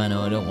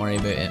know. Don't worry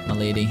about it, my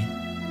lady.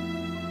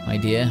 My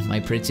dear, my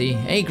pretty.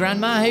 Hey,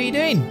 Grandma, how you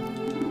doing?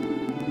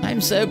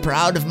 I'm so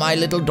proud of my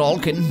little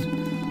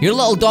Dalkin. Your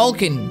little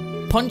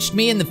Dalkin punched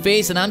me in the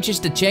face and I'm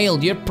just a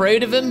child. You're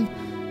proud of him?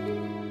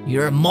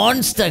 You're a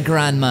monster,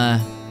 Grandma.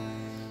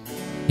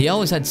 He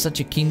always had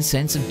such a keen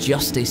sense of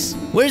justice.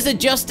 Where's the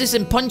justice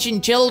in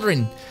punching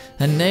children?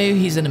 And now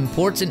he's an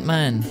important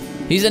man.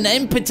 He's an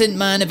impotent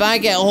man if I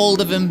get a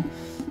hold of him.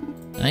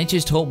 I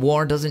just hope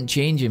war doesn't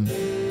change him,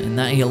 and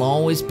that he'll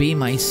always be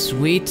my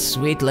sweet,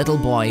 sweet little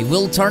boy.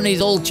 We'll turn his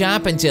old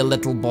chap into a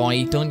little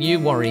boy, don't you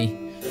worry.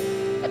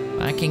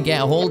 If I can get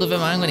a hold of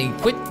him, I'm gonna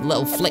quit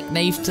little flick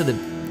knife to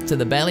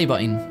the belly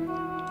button.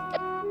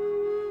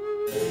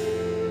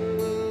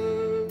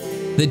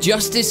 The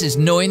justice is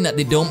knowing that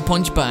they don't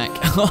punch back.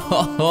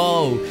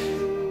 Oh,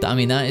 I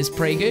mean, that is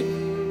pretty good.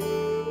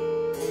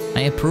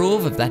 I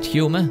approve of that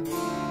humour.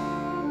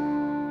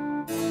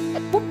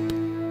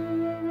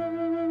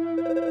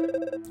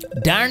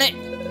 Darn it!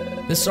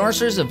 The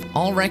sorcerers have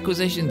all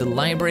requisitioned the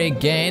library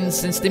again.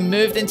 Since they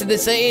moved into the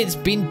city, it's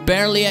been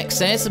barely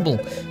accessible.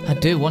 I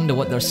do wonder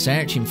what they're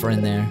searching for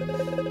in there.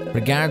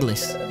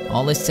 Regardless,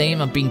 all this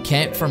time I've been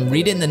kept from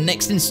reading the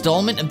next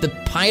installment of the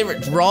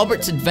Pirate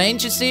Robert's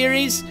Adventure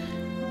series.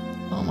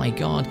 Oh my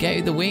god, get out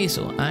of the way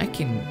so I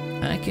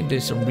can do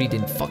some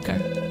reading, fucker.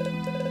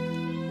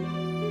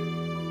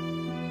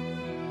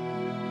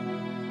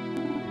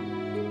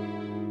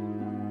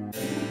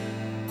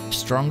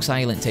 Strong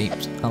silent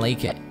types. I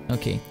like it.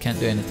 Okay, can't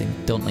do anything.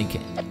 Don't like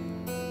it.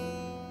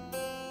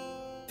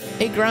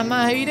 Hey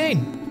Grandma, how you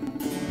doing?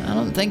 I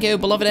don't think our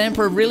beloved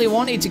Emperor really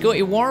wanted to go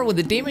to war with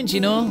the demons, you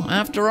know.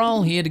 After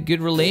all, he had a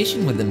good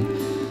relation with them.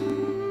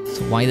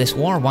 So why this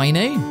war? Why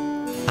now?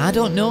 I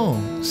don't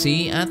know.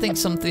 See, I think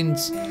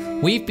something's...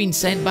 We've been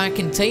sent back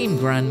in time,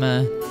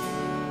 Grandma.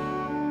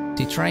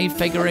 To try and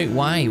figure out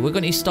why. We're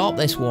going to stop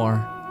this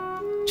war.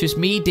 Just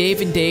me,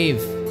 Dave and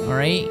Dave.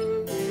 Alright?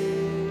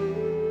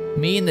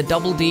 Me and the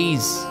double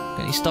D's.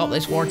 Gonna stop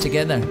this war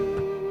together. How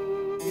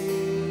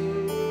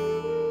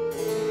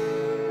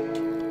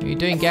you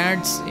doing,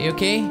 guards? Are you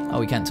okay? Oh,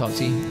 we can't talk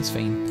to you. It's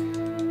fine.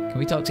 Can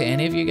we talk to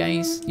any of you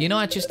guys? You know,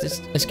 I just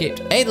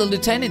escaped. Hey, the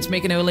lieutenant's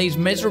making our lives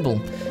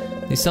miserable.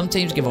 They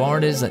sometimes give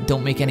orders that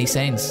don't make any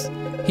sense.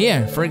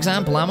 Here, for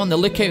example, I'm on the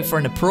lookout for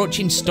an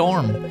approaching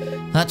storm.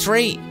 That's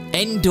right,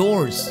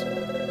 indoors.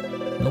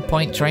 No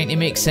point trying to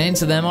make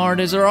sense of them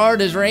orders or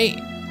orders, right?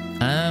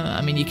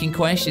 I mean, you can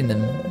question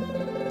them.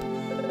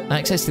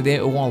 Access to the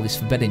outer wall is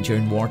forbidden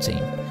during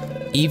wartime.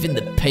 Even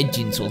the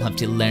pigeons will have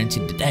to learn to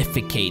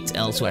defecate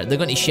elsewhere. They're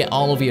going to shit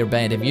all over your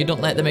bed if you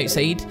don't let them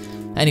outside.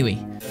 Anyway,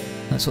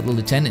 that's what the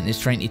lieutenant is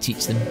trying to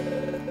teach them.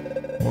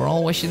 We're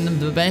all wishing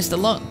them the best of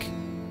luck.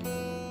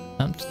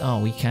 Oh,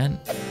 we can't.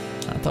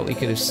 I thought we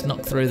could have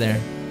snuck through there.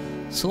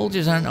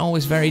 Soldiers aren't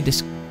always very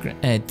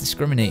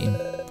discriminating.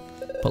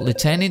 But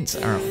lieutenants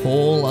are a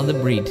whole other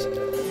breed.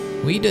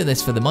 We do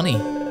this for the money.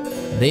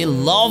 They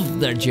love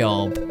their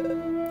job.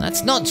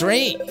 That's not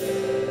right.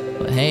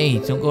 But hey,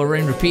 don't go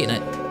around repeating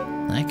it.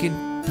 I could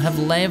have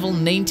level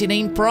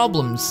 99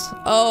 problems.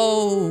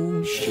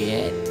 Oh,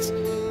 shit.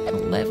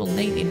 Level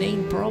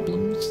 99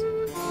 problems.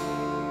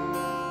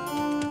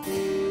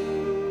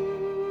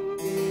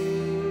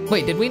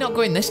 Wait, did we not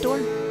go in this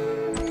door?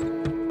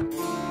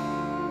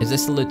 Is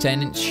this the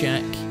lieutenant's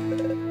shack?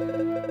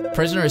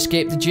 Prisoner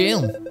escaped the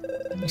jail.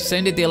 He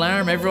sounded the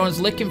alarm,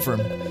 everyone's looking for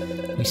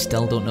him. We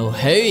still don't know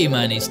how he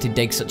managed to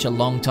dig such a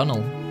long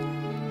tunnel.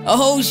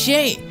 Oh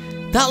shit!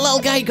 That little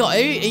guy got out, are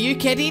you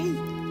kidding?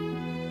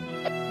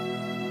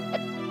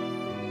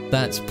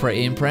 That's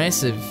pretty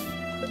impressive.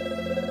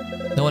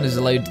 No one is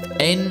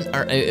allowed in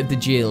or out of the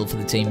jail for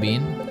the time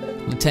being.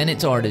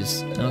 Lieutenant's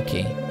orders.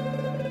 Okay.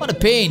 What a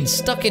pain,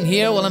 stuck in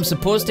here while I'm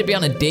supposed to be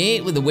on a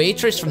date with the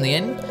waitress from the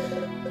inn.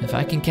 If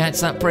I can catch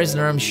that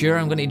prisoner, I'm sure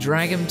I'm going to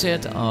drag him to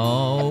it.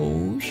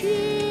 Oh,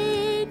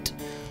 shit.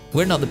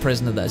 We're not the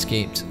prisoner that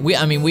escaped.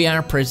 I mean, we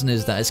are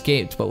prisoners that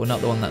escaped, but we're not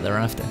the one that they're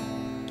after.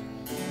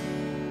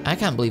 I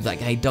can't believe that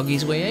guy dug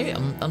his way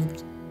out. I'm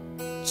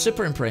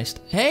super impressed.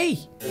 Hey!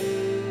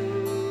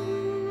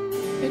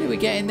 How do we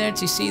get in there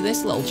to see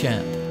this little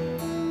chap?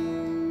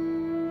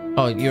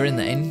 Oh, you're in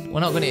the inn? We're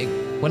not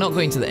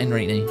going to the inn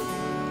right now.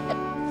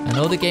 I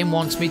know the game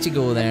wants me to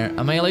go there.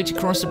 Am I allowed to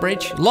cross the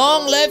bridge?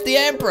 Long live the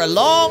Emperor!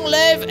 Long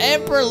live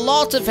Emperor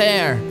Lot of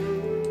Hair!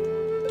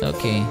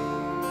 Okay.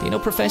 Do you know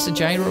Professor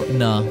Gyro?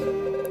 No.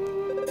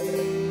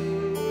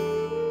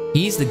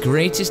 He's the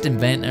greatest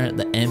inventor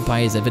the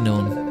Empire's ever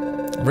known.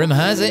 Rumour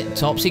has it,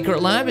 top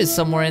secret lab is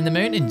somewhere in the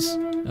mountains.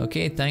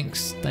 Okay,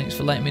 thanks. Thanks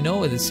for letting me know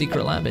where the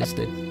secret lab is,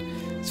 dude.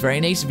 It's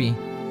very nice of you.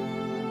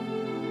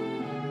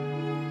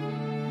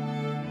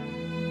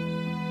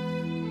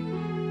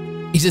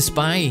 He's a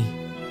spy.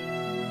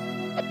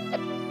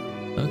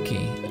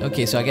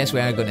 Okay, so I guess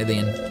we are going to the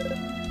inn.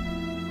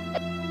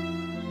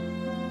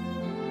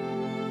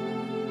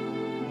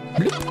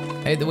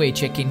 Bloop. Out the way,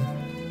 chicken.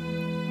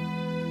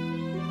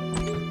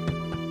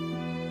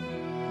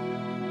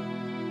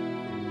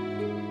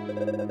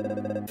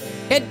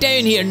 Get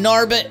down here,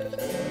 Norbert.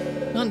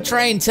 Don't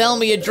try and tell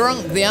me you're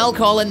drunk. The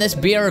alcohol in this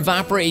beer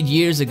evaporated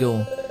years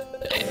ago.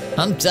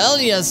 I'm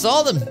telling you, I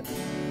saw them.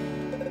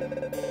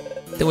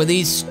 There were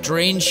these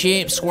strange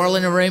shapes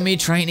swirling around me,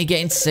 trying to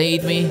get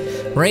inside me,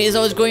 right as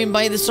I was going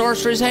by the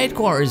sorcerer's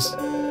headquarters.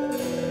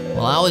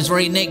 Well, I was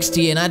right next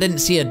to you and I didn't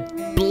see a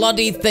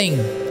bloody thing.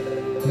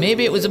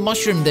 Maybe it was a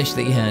mushroom dish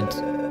that you had.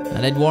 I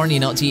did warn you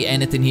not to eat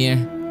anything here.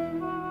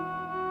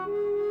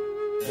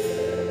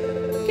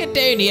 Get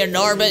down here,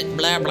 Norbert.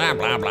 Blah, blah,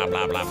 blah, blah,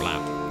 blah, blah,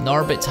 blah.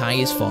 Norbert's high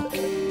as fuck.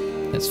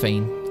 That's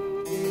fine.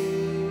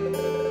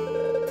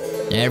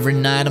 Every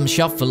night I'm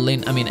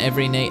shuffling. I mean,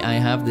 every night I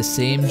have the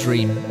same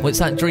dream. What's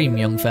that dream,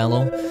 young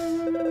fellow?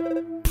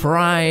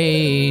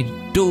 Pride,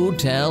 do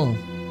tell.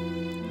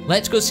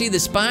 Let's go see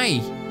the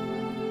spy.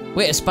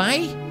 Wait, a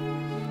spy?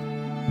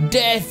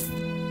 Death.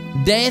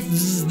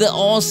 Death's the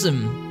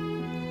awesome.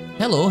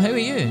 Hello, how are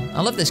you?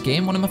 I love this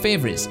game, one of my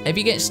favourites. If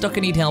you get stuck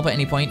and need help at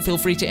any point, feel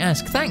free to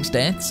ask. Thanks,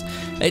 Deaths.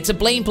 It's a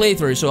blind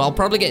playthrough, so I'll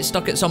probably get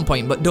stuck at some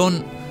point, but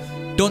don't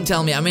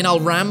tell me. I mean, I'll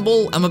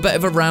ramble. I'm a bit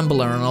of a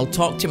rambler, and I'll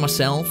talk to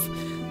myself.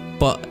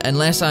 But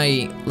unless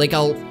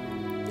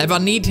if I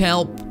need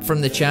help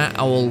from the chat,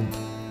 I'll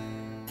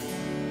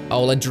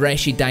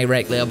address you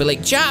directly. I'll be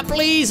like, chat,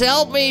 please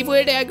help me.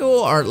 Where do I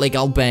go? Or like,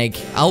 I'll beg.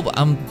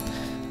 I'm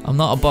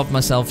not above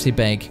myself to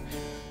beg.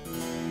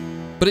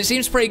 But it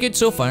seems pretty good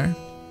so far.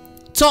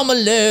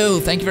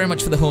 Tomalo, thank you very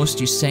much for the host,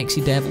 you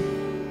sexy devil.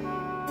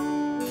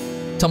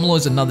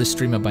 Tomalo's another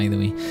streamer, by the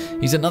way.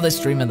 He's another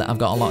streamer that I've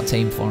got a lot of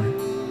time for.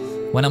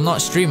 When I'm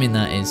not streaming,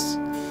 that is.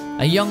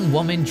 A young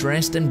woman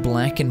dressed in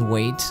black and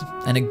white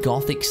in a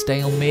gothic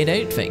style maid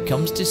outfit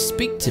comes to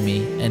speak to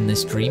me in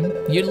this dream.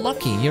 You're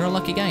lucky, you're a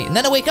lucky guy. And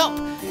then I wake up.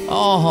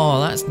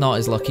 Oh, that's not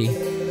as lucky.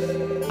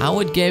 I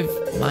would give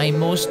my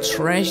most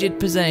treasured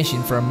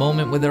possession for a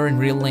moment with her in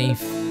real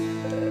life.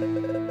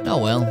 Oh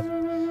well.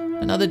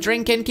 Another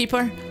drink,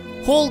 innkeeper?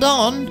 Hold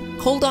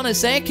on a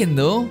second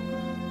though.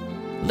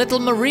 Little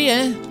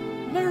Maria.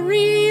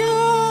 Maria,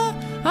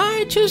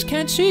 I just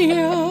can't see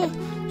her.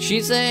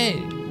 She's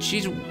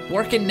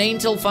working 9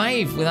 till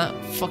 5 with that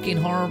fucking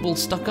horrible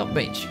stuck-up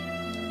bitch.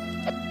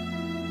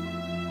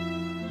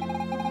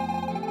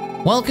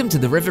 Welcome to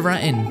the River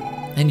Rat Inn.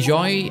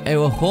 Enjoy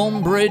our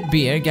home-brewed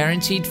beer,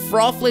 guaranteed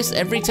frothless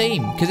every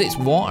time, because it's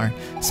water.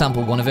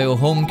 Sample one of our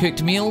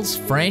home-cooked meals,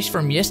 fresh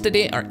from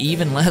yesterday or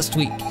even last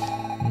week.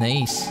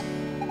 Nice.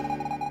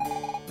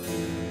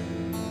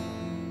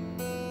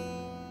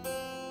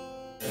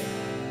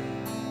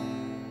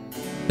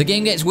 The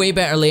game gets way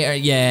better later.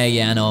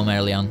 Yeah, I know I'm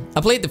early on.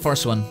 I played the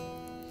first one.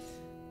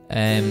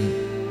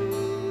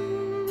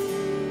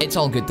 It's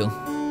all good though.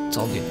 It's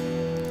all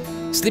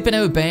good. Sleeping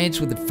out of beds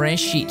with the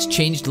fresh sheets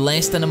changed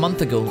less than a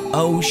month ago.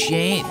 Oh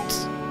shit.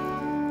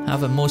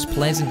 Have a most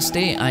pleasant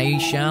stay. I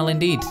shall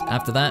indeed.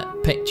 After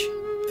that, pitch.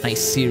 I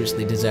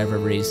seriously deserve a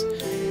raise.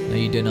 No,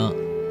 you do not.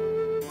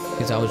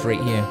 Because I was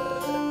right here.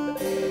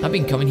 I've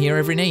been coming here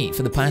every night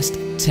for the past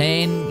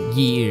 10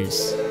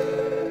 years.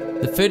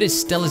 The food is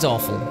still as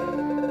awful.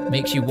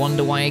 Makes you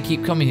wonder why I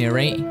keep coming here,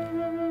 right?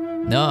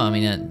 No, I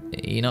mean,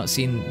 you not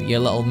seen your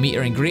little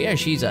meter and greeter?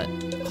 She's a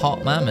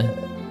hot mama.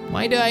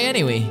 Why do I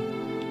anyway?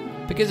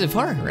 Because of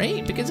her,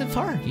 right? Because of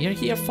her. You're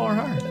here for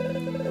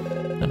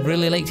her. I'd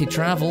really like to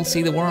travel,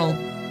 see the world,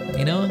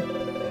 you know?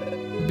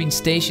 We've been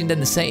stationed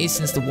in the city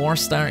since the war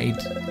started.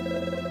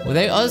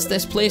 Without us,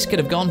 this place could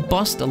have gone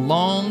bust a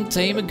long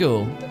time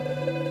ago.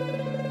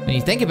 When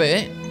you think about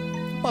it,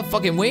 what a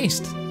fucking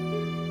waste.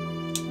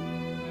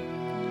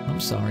 I'm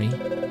sorry.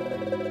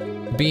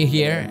 Beer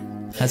here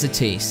has a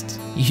taste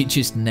you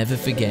just never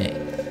forget.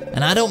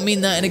 And I don't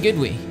mean that in a good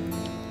way.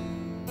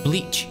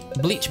 Bleach.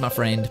 Bleach, my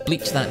friend.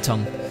 Bleach that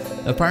tongue.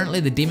 Apparently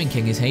the Demon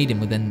King is hiding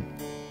with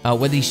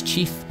his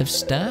chief of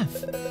staff.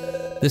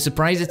 The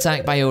surprise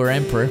attack by our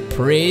Emperor,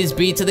 praise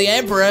be to the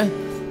Emperor,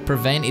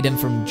 prevented him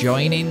from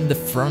joining the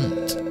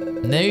front.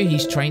 Now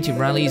he's trying to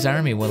rally his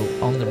army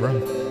while on the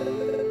run.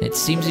 It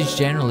seems his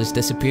general has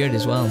disappeared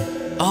as well.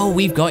 Oh,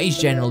 we've got his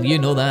general, you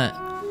know that.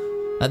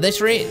 At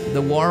this rate,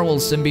 the war will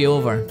soon be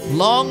over.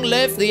 Long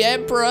live the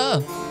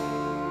Emperor!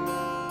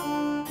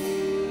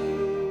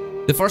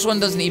 The first one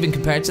doesn't even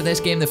compare to this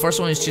game. The first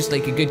one is just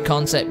like a good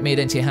concept made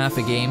into half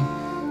a game,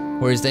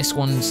 whereas this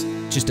one's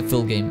just a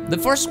full game. The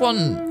first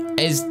one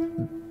is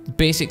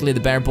basically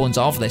the bare bones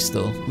of this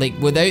though. Like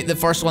without the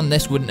first one,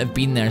 this wouldn't have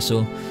been there,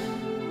 so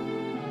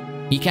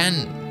you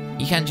can't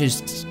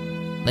just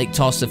like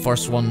toss the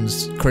first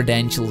one's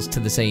credentials to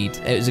the side.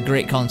 It was a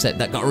great concept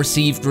that got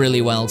received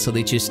really well, so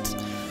they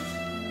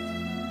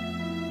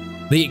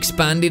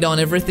expanded on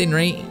everything,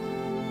 right?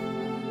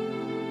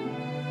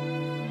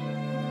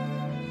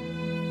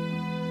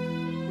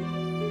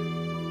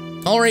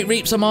 Alright,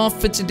 Reaps, I'm off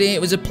for today.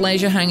 It was a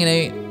pleasure hanging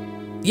out.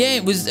 Yeah,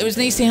 it was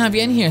nice to have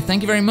you in here.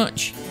 Thank you very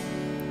much.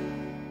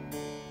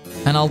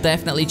 And I'll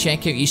definitely check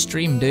out your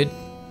stream, dude.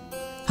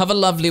 Have a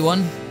lovely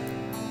one.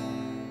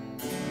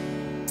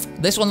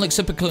 This one looks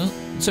super cool.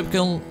 Super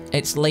cool.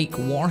 It's like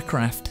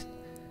Warcraft.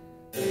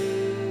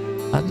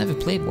 I've never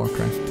played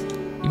Warcraft.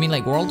 You mean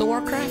like World of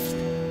Warcraft?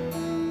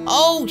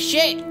 Oh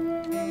shit!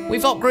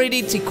 We've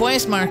upgraded to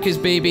quest markers,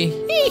 baby.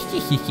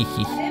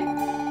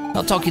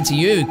 Not talking to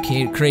you,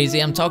 crazy.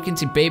 I'm talking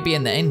to baby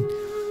in the inn.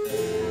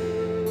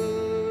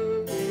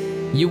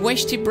 You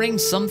wish to bring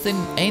something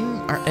in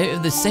or out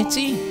of the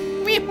city?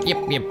 Yep,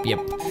 yep, yep, yep.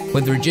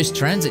 With reduced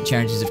transit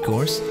charges, of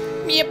course.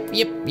 Yep,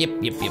 yep, yep,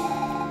 yep, yep.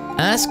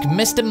 Ask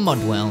Mr.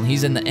 Mudwell.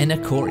 He's in the inner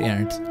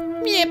courtyard.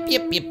 Yep,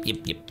 yep, yep, yep,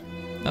 yep.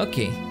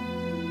 Okay.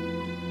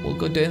 We'll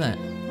go do that.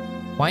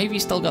 Why have you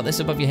still got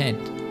this above your head?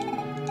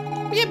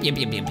 Yep, yep,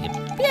 yep, yep, yep.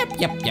 Yep,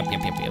 yep, yep,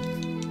 yep, yep, yep.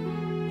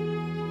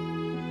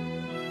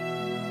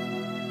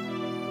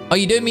 Oh,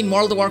 you do mean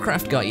World of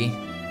Warcraft got you?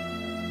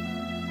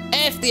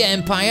 F the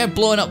Empire,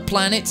 blowing up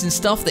planets and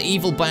stuff, the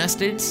evil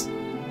bastards.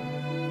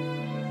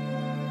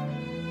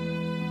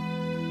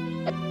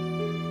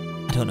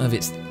 I don't know if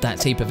it's that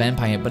type of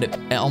empire, but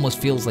it almost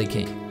feels like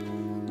it.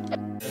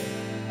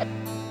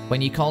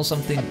 When you call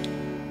something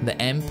the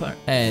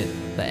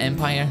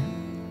Empire.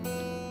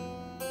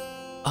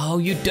 Oh,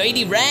 you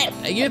dirty rat!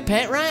 Are you a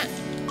pet rat?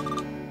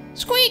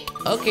 Squeak!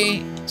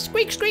 Okay,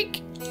 squeak,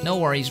 squeak. No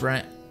worries,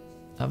 rat.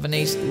 Have a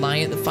nice lie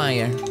at the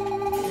fire.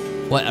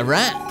 What, a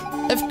rat?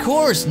 Of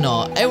course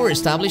not. Our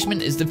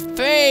establishment is the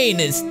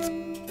finest.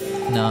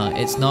 No,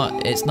 it's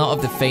not. It's not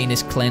of the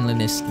finest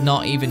cleanliness.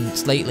 Not even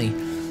slightly.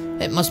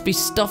 It must be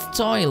stuffed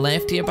toy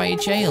left here by a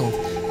child.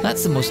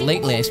 That's the most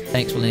likely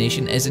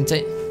explanation, isn't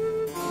it?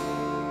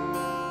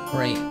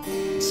 Right.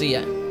 See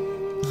ya.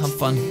 Have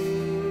fun.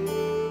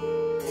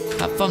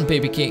 Have fun,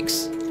 baby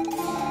cakes.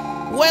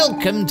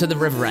 Welcome to the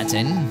River Rat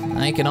Inn.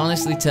 I can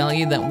honestly tell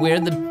you that we're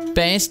the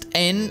best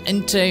inn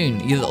in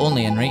town. You're the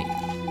only inn, right?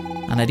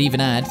 And I'd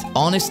even add,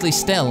 honestly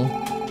still,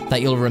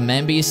 that you'll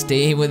remember your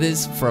stay with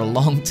us for a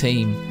long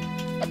time.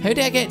 How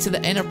do I get to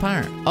the inner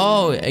part?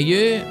 Oh, are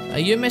you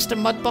Mr.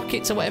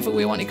 Mudbuckets or whatever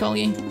we want to call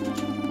you?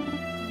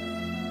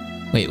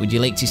 Wait, would you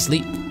like to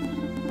sleep?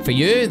 For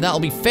you, that'll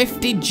be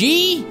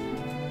 50G?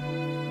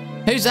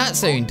 How's that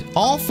sound?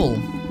 Awful.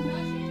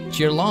 It's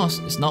your loss.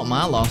 It's not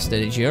my loss,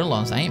 dude. It's your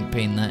loss. I ain't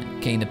paying that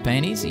kind of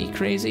pennies. Are you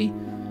crazy?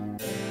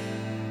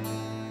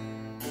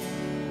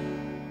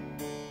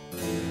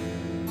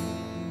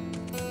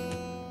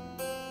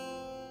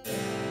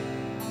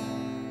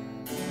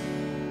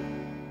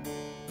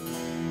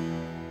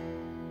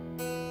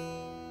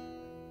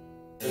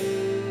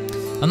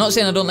 I'm not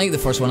saying I don't like the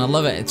first one, I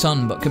love it a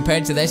ton, but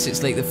compared to this,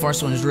 it's like the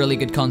first one is really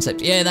good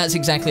concept. Yeah, that's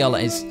exactly all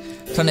it is.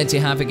 Turned into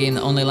half a game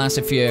that only lasts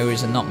a few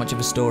hours and not much of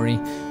a story.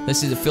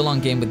 This is a full-on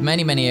game with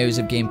many, many hours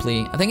of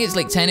gameplay. I think it's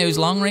like 10 hours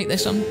long, right,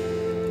 this one?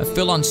 A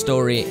full-on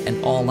story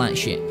and all that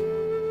shit.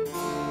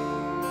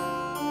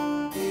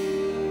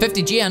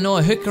 50G, I know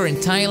a hooker in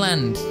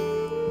Thailand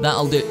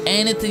that'll do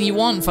anything you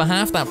want for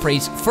half that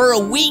price. For a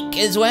week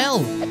as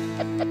well.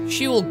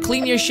 She will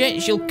clean your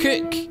shit, she'll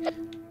cook.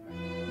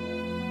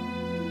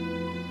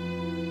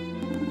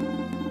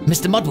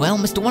 Mr. Mudwell,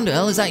 Mr.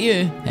 Wonderwell, is that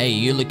you? Hey, are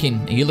you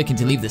looking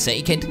to leave the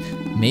city, kid?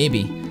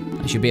 Maybe.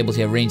 I should be able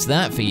to arrange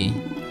that for you.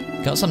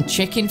 Got some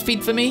chicken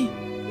feed for me?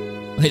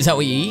 Is that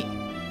what you eat?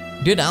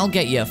 Dude, I'll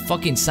get you a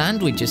fucking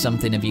sandwich or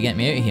something if you get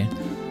me out of here.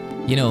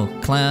 You know,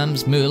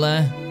 clams,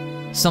 moolah,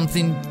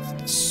 something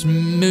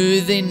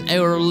smoothing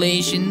our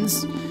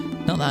relations.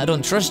 Not that I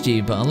don't trust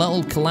you, but a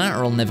little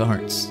collateral never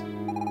hurts.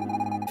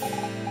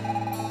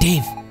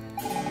 Dave,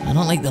 I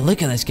don't like the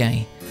look of this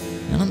guy.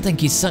 I don't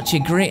think he's such a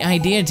great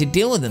idea to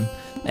deal with him.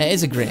 It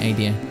is a great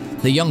idea.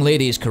 The young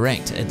lady is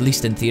correct, at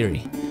least in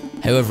theory.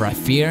 However, I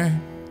fear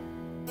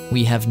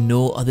we have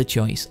no other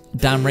choice.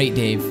 Damn right,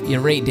 Dave. You're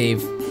right,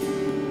 Dave.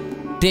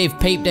 Dave,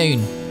 pipe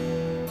down.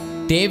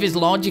 Dave is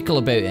logical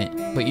about it,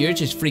 but you're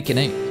just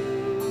freaking out.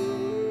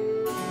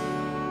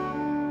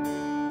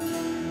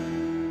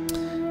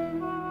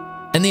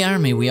 In the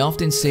army, we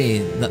often say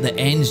that the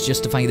ends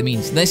justify the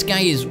means. This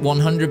guy is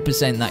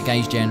 100% that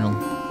guy's general.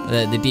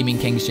 The Demon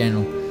King's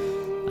general.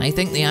 I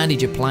think the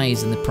adage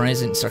applies in the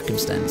present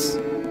circumstance.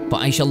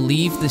 But I shall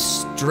leave the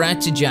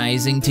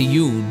strategizing to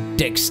you,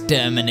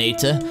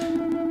 Dexterminator.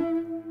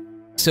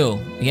 So,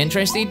 are you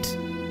interested?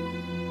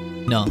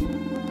 No.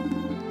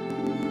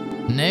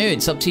 No,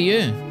 it's up to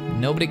you.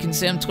 Nobody can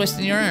say I'm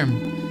twisting your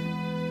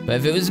arm. But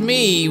if it was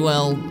me,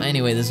 well,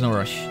 anyway, there's no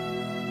rush.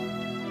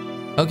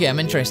 Okay, I'm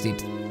interested.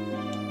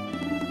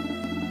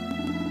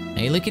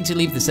 Are you looking to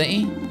leave the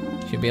city?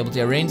 Should be able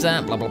to arrange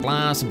that, blah blah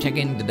blah, some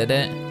chicken, da da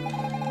da.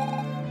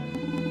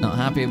 Not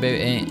happy about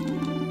it.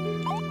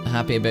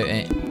 Happy about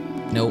it.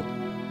 Nope.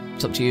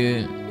 It's up to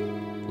you.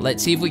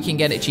 Let's see if we can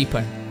get it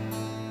cheaper.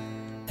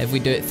 If we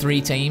do it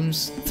 3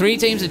 times. 3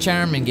 times the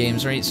charm in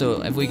games, right?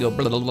 So if we go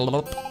blah blah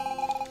blah blah.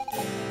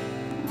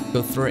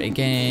 Go through it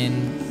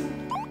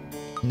again.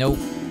 Nope.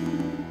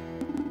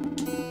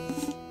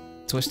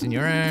 Twisting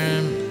your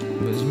arm.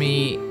 It was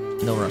me.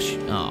 No rush.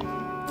 Oh.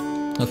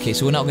 Okay,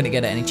 so we're not going to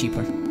get it any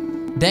cheaper.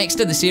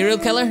 Dexter the serial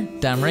killer?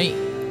 Damn right.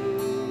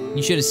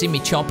 You should have seen me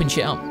chopping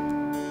shit up.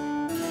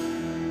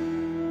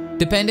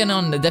 Depending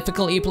on the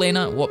difficulty you play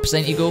at, what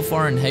percent you go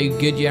for, and how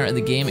good you are at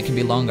the game, it can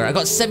be longer. I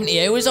got 70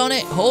 hours on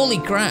it? Holy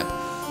crap.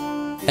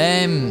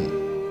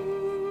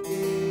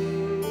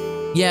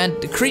 Yeah,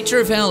 the Creature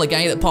of Hell, a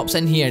guy that pops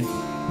in here,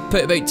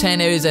 put about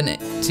 10 hours in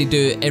it to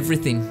do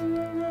everything.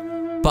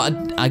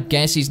 But I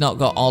guess he's not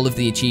got all of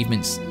the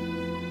achievements.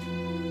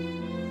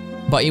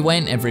 But he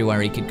went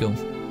everywhere he could go.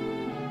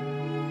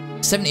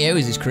 70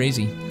 hours is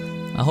crazy.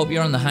 I hope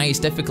you're on the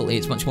highest difficulty,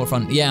 it's much more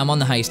fun. Yeah, I'm on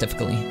the highest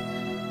difficulty.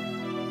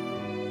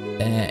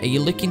 Are you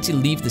looking to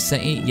leave the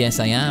city? Yes,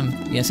 I am.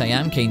 Yes, I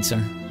am, kind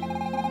sir.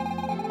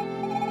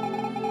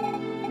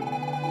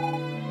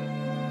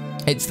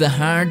 It's the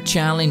hard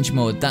challenge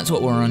mode. That's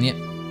what we're on, yet.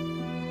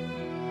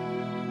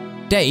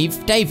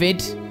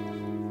 David.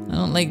 I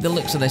don't like the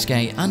looks of this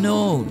guy. I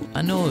know.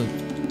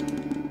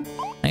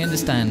 I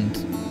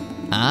understand.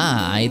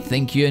 Ah, I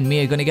think you and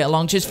me are going to get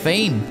along just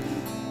fine.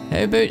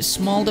 How about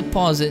small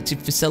deposit to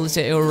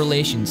facilitate our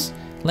relations?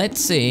 Let's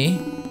say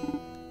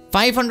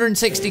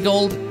 560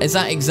 gold. Is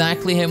that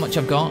exactly how much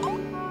I've got?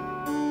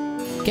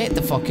 Get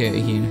the fuck out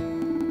of here.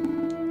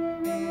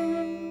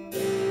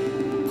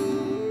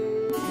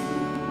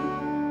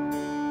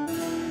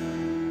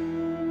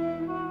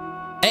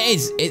 It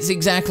is. It's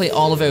exactly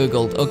all of our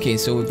gold. Okay,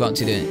 so we've got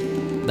to do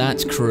it.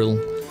 That's cruel.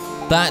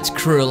 That's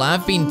cruel.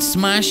 I've been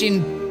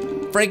smashing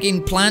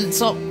frigging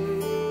plants up.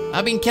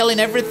 I've been killing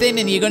everything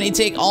and you're going to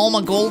take all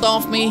my gold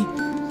off me?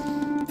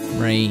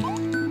 Right.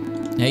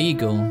 There you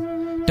go.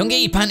 Don't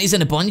get your panties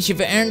in a bunch.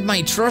 You've earned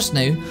my trust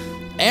now.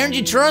 Earned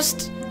your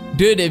trust?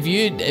 Dude, if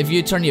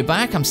you turn your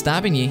back, I'm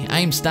stabbing you.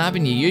 I'm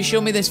stabbing you. You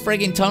show me this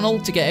friggin' tunnel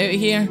to get out of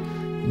here,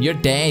 you're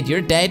dead.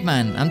 You're dead,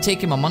 man. I'm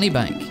taking my money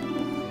back.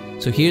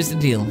 So here's the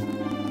deal.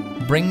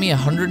 Bring me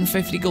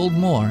 150 gold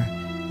more,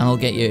 and I'll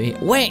get you out of here.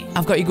 Wait,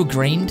 I've got to go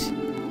grind.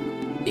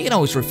 You can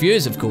always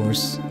refuse, of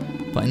course.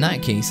 But in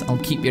that case, I'll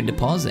keep your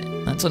deposit.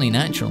 That's only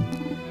natural.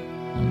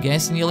 I'm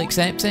guessing you'll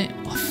accept it?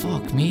 Oh,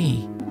 fuck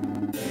me.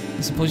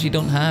 I suppose you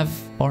don't have,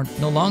 or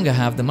no longer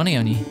have, the money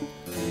on you.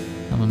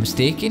 Am I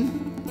mistaken?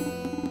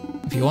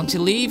 If you want to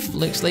leave,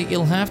 looks like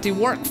you'll have to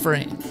work for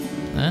it.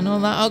 I know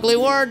that ugly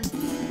word.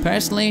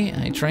 Personally,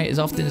 I try as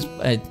often as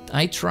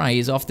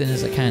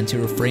I can to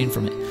refrain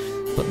from it.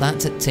 But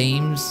that at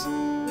times,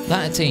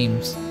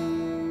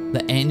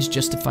 the ends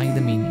justify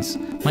the means.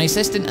 My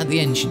assistant at the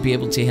inn should be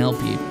able to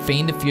help you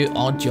find a few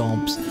odd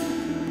jobs.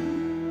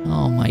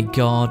 Oh my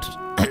god.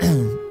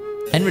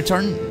 In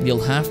return,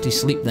 you'll have to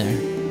sleep there.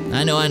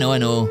 I know.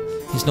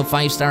 It's no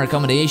 5-star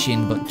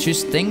accommodation, but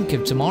just think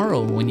of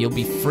tomorrow when you'll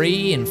be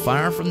free and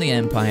far from the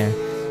Empire.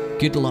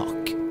 Good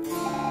luck.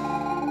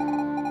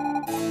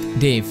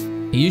 Dave,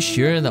 are you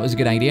sure that was a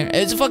good idea?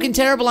 It's a fucking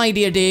terrible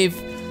idea, Dave.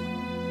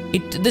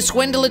 The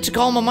swindler took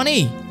all my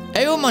money.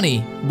 Our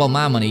money. Well,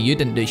 my money. You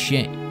didn't do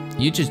shit.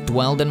 You just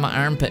dwelled in my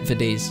armpit for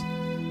days.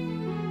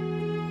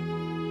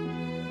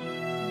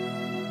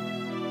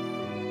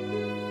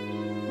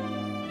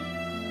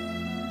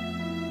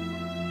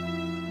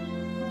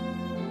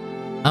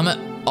 I'm at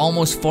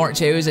almost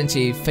 40 hours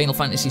into Final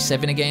Fantasy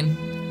VII again.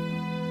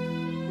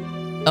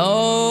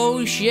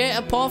 Oh shit,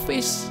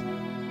 Apophis.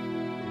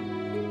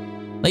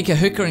 Like a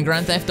hooker in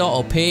Grand Theft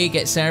Auto, pay,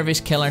 get service,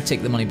 kill her,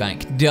 take the money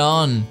back.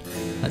 Done.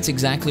 That's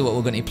exactly what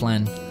we're going to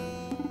plan.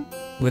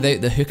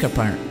 Without the hooker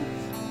part.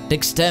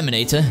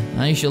 Exterminator,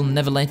 I shall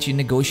never let you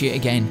negotiate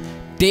again.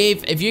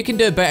 Dave, if you can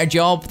do a better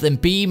job, then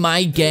be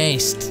my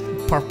guest.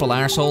 Purple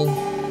arsehole.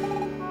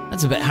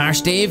 That's a bit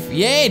harsh, Dave.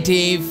 Yeah,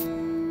 Dave.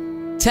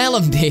 Tell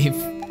him, Dave.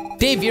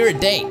 Dave, you're a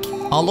dick.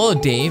 Although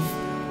Dave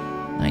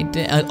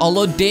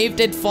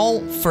did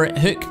fall for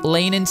hook,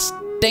 line, and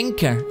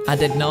stinker, I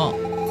did not.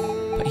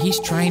 But he's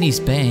trying his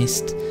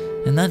best,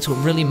 and that's what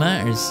really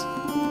matters.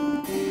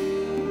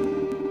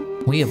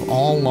 We have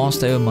all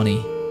lost our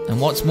money,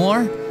 and what's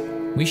more,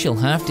 we shall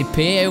have to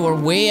pay our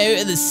way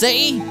out of the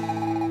city.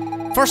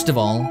 First of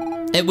all,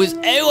 it was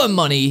our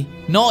money,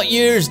 not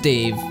yours,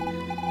 Dave.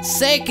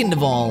 Second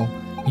of all,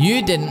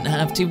 you didn't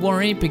have to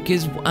worry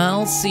because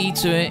I'll see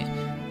to it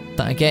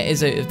that I get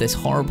us out of this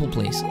horrible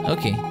place.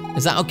 Okay.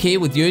 Is that okay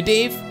with you,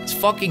 Dave? It's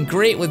fucking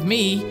great with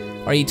me.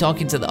 Or are you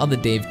talking to the other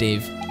Dave?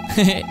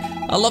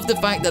 I love the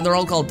fact that they're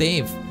all called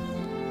Dave.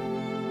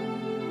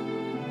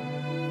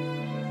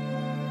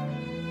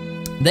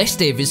 This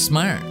Dave is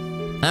smart.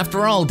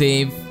 After all,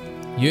 Dave,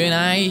 you and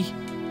I...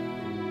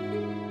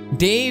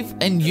 Dave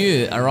and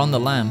you are on the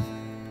lam.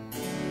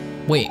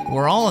 Wait,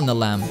 we're all on the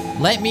lam.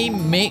 Let me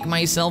make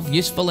myself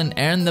useful and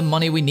earn the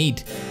money we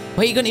need.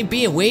 What, are you going to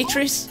be a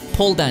waitress?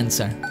 Pole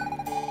dancer.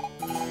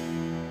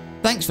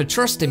 Thanks for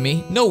trusting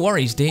me. No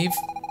worries, Dave.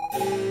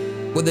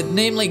 With a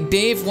name like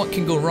Dave, what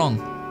can go wrong?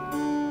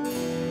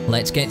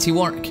 Let's get to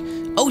work.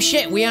 Oh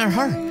shit, we are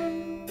her.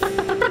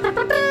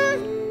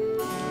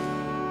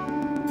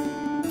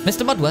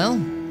 Mr.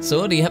 Mudwell,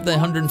 so do you have the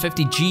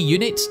 150G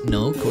units?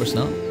 No, of course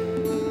not.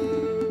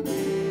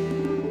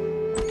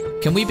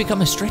 Can we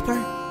become a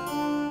stripper?